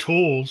get the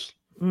tools,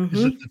 it's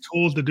just Mhm. the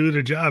tools to do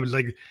the job. It's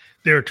like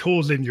there are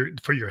tools in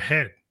your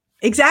head, and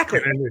Exactly.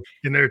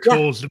 then there are Yeah.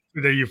 tools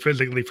that you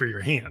physically for your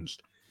hands.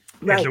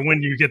 And so Right.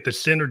 when you get the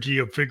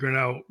synergy of figuring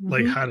out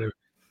like Mhm. how to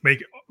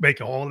make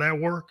make all that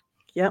work,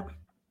 Yep.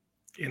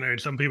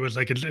 and some people it's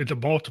like it's a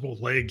multiple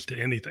legs to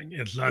anything.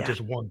 It's not Yeah.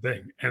 just one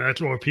thing, and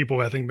that's where people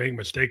I think make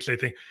mistakes. They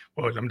think,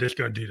 well, I'm just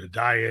going to do the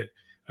diet,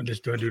 I'm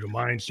just going to do the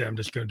mindset, I'm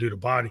just going to do the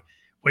body.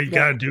 Well, you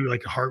got Yeah. to do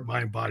like the heart,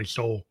 mind, body,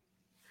 soul,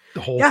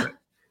 the whole Yeah. thing.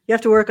 You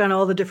have to work on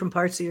all the different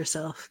parts of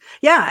yourself.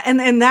 Yeah.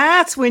 And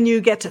that's when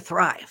you get to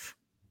thrive.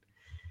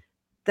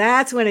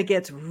 That's when it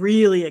gets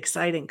really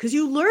exciting because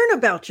you learn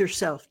about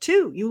yourself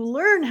too. You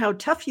learn how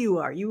tough you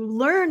are. You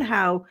learn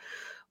how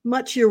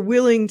much you're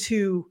willing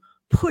to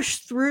push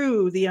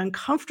through the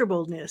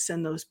uncomfortableness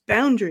and those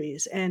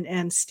boundaries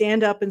and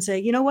stand up and say,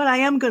 you know what, I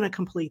am going to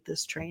complete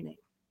this training.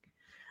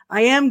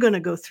 I am going to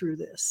go through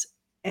this.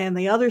 And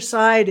the other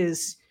side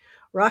is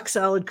rock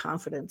solid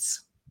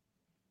confidence.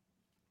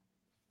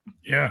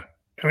 Yeah.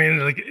 I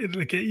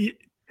mean,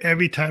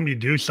 every time you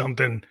do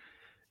something,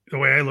 the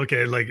way I look at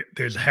it, like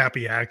there's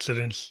happy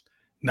accidents,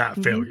 not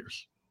Mm-hmm.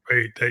 failures,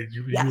 right? That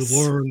you Yes.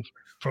 learn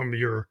from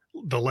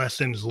the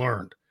lessons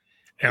learned.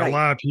 And a Right.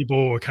 lot of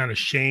people are kind of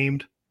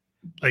shamed.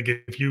 Like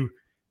if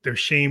they're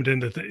shamed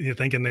into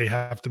thinking they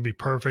have to be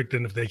perfect.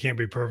 And if they can't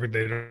be perfect,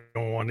 they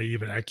don't want to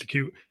even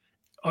execute,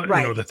 the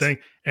Right. thing.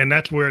 And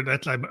that's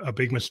a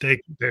big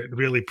mistake that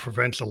really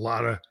prevents a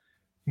lot of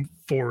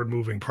forward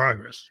moving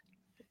progress.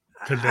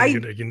 Because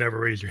then I, you never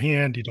raise your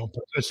hand, you don't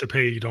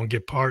participate, you don't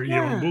get part, you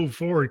don't yeah, move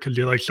forward because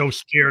you're like so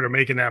scared of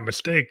making that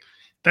mistake.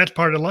 That's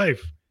part of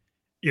life,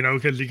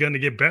 because you're going to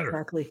get better.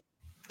 exactly.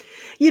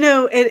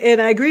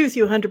 And I agree with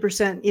you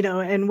 100%,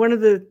 and one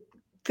of the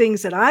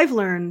things that I've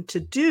learned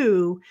to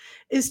do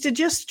is to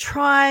just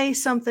try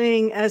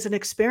something as an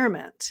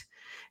experiment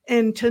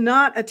and to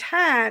not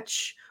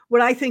attach what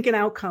I think an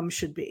outcome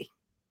should be.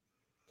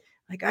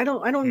 Like I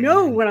don't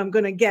know Mhm. what I'm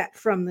going to get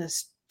from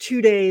this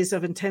 2 days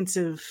of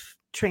intensive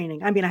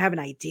training. I mean, I have an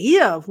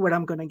idea of what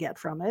I'm going to get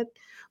from it,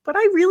 but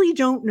I really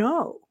don't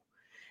know.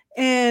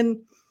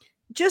 And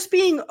just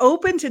being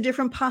open to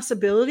different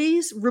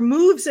possibilities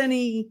removes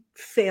any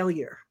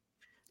failure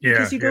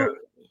because Yeah,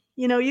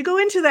 yeah, you go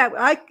into that.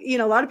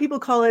 A lot of people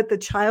call it the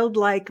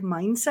childlike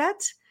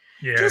mindset.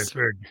 yeah. It's Just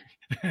very.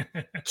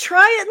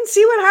 try it and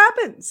see what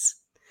happens.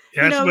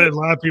 Yeah, You that's what know, a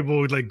lot of people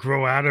would like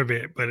grow out of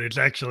it, but it's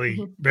actually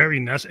mhm, very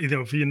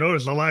necessary. If you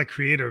notice, a lot of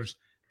creatives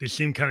they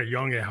seem kind of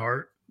young at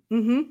heart,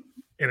 mhm,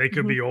 and they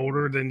could mhm. be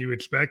older than you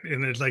expect,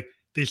 and it's like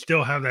they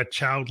still have that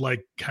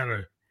childlike kind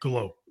of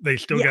glow. They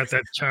still got Yes.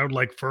 that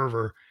childlike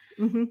fervor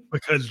Mhm,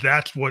 because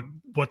that's what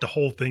the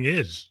whole thing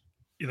is.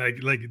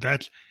 Like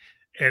that's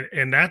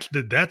and that's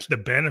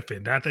the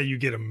benefit. Not that you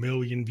get a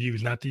million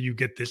views, not that you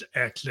get this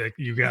X, that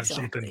you got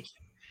something.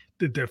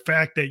 exactly. The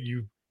fact that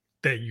you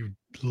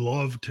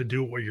love to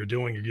do what you're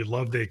doing, and you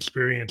love the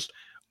experience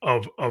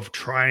of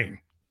trying.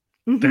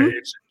 That Mhm.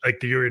 it's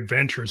like your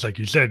adventures, like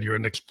you said, you're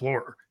an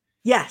explorer.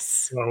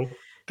 Yes. So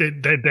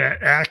that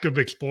act of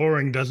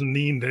exploring doesn't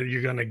mean that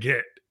you're gonna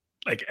get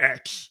like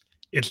X.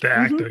 It's the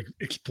act Mhm. of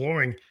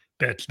exploring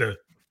that's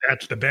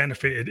the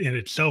benefit in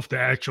itself, the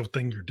actual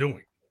thing you're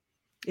doing.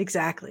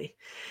 Exactly.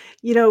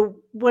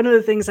 One of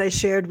the things I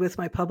shared with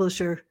my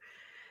publisher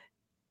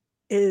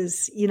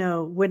is,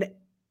 when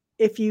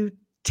if you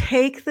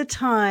take the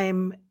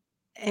time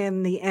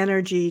and the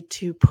energy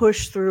to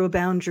push through a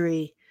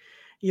boundary,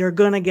 you're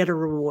going to get a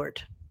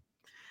reward.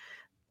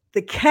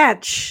 The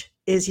catch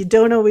is you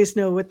don't always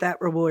know what that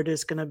reward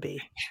is going to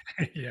be.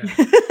 Yeah.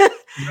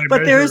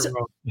 But there's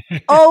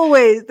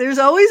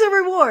always a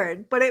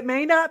reward, but it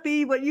may not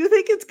be what you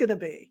think it's going to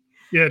be.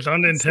 Yeah, it's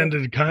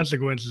unintended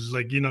consequences.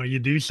 Like, you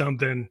do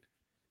something,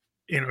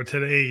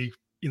 today,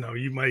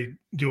 you might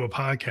do a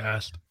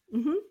podcast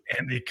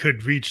and it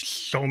could reach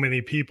so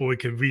many people. It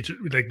could reach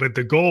but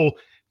the goal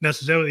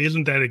necessarily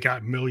isn't that it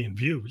got a million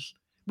views.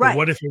 But Right.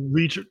 what if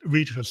it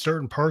reach a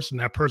certain person,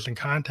 that person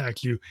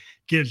contacts you,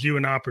 gives you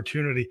an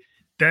opportunity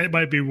that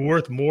might be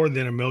worth more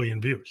than a million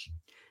views.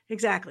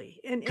 Exactly.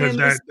 Because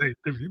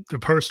the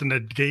person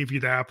that gave you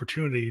the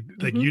opportunity,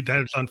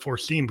 that is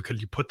unforeseen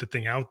because you put the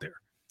thing out there.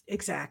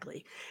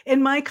 Exactly.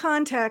 And my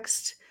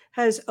context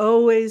has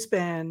always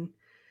been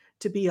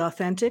to be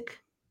authentic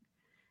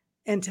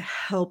and to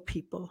help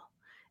people.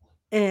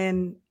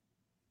 And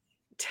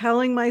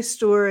telling my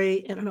story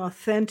in an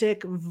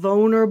authentic,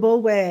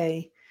 vulnerable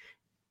way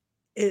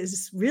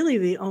is really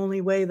the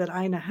only way that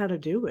I know how to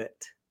do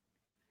it.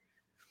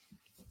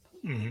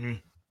 I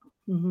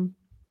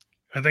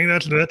think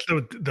that's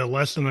the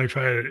lesson I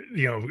try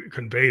to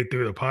convey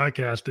through the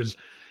podcast is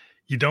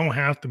you don't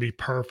have to be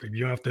perfect.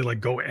 You don't have to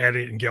go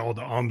edit and get all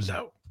the ums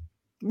out.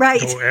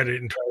 Right. Go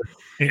edit and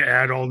try to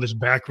add all this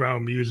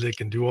background music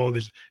and do all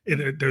this.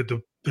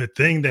 The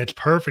thing that's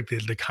perfect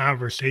is the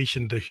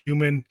conversation, the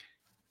human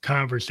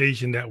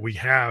conversation that we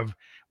have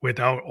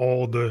without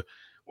all the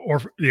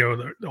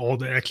all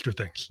the extra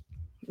things.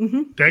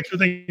 The extra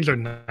things are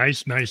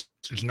nice.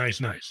 It's nice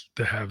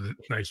to have the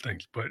nice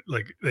things, but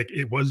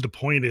the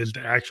point is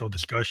the actual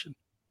discussion.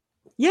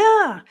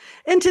 Yeah.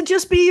 And to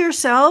just be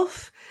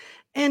yourself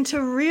and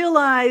to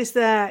realize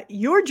that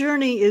your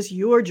journey is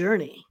your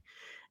journey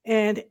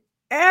and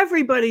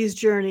everybody's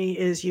journey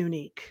is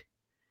unique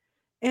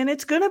and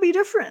it's going to be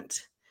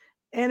different.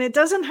 And it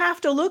doesn't have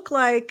to look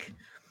like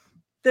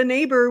the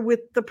neighbor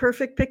with the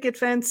perfect picket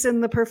fence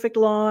and the perfect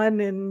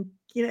lawn. And,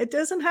 it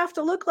doesn't have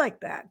to look like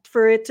that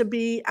for it to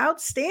be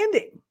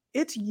outstanding.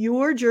 It's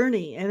your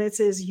journey and it's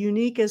as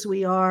unique as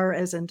we are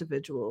as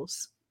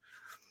individuals.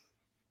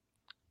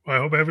 Well, I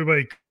hope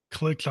everybody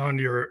clicks on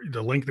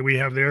the link that we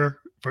have there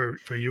for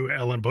you,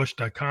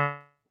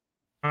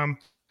 ellenbusch.com.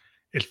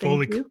 It's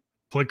fully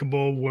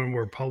clickable when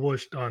we're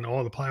published on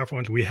all the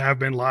platforms. We have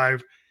been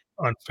live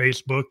on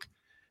Facebook,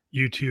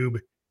 YouTube,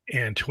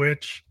 and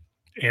Twitch.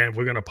 And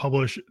we're going to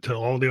publish to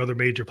all the other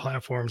major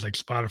platforms like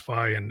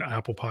Spotify and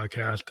Apple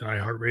Podcast and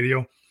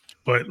iHeartRadio.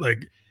 But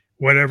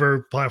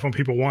whatever platform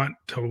people want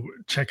to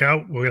check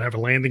out, we're going to have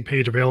a landing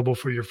page available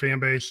for your fan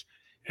base.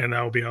 And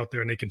that will be out there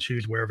and they can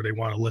choose wherever they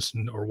want to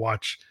listen or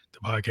watch the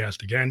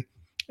podcast again.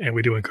 And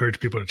we do encourage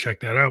people to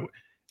check that out.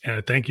 And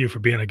I thank you for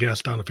being a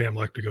guest on the Family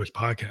Electric Ghost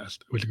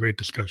podcast. It was a great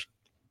discussion.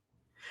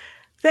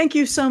 Thank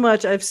you so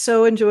much. I've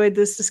so enjoyed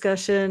this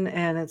discussion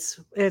and it's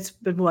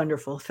been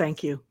wonderful.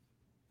 Thank you.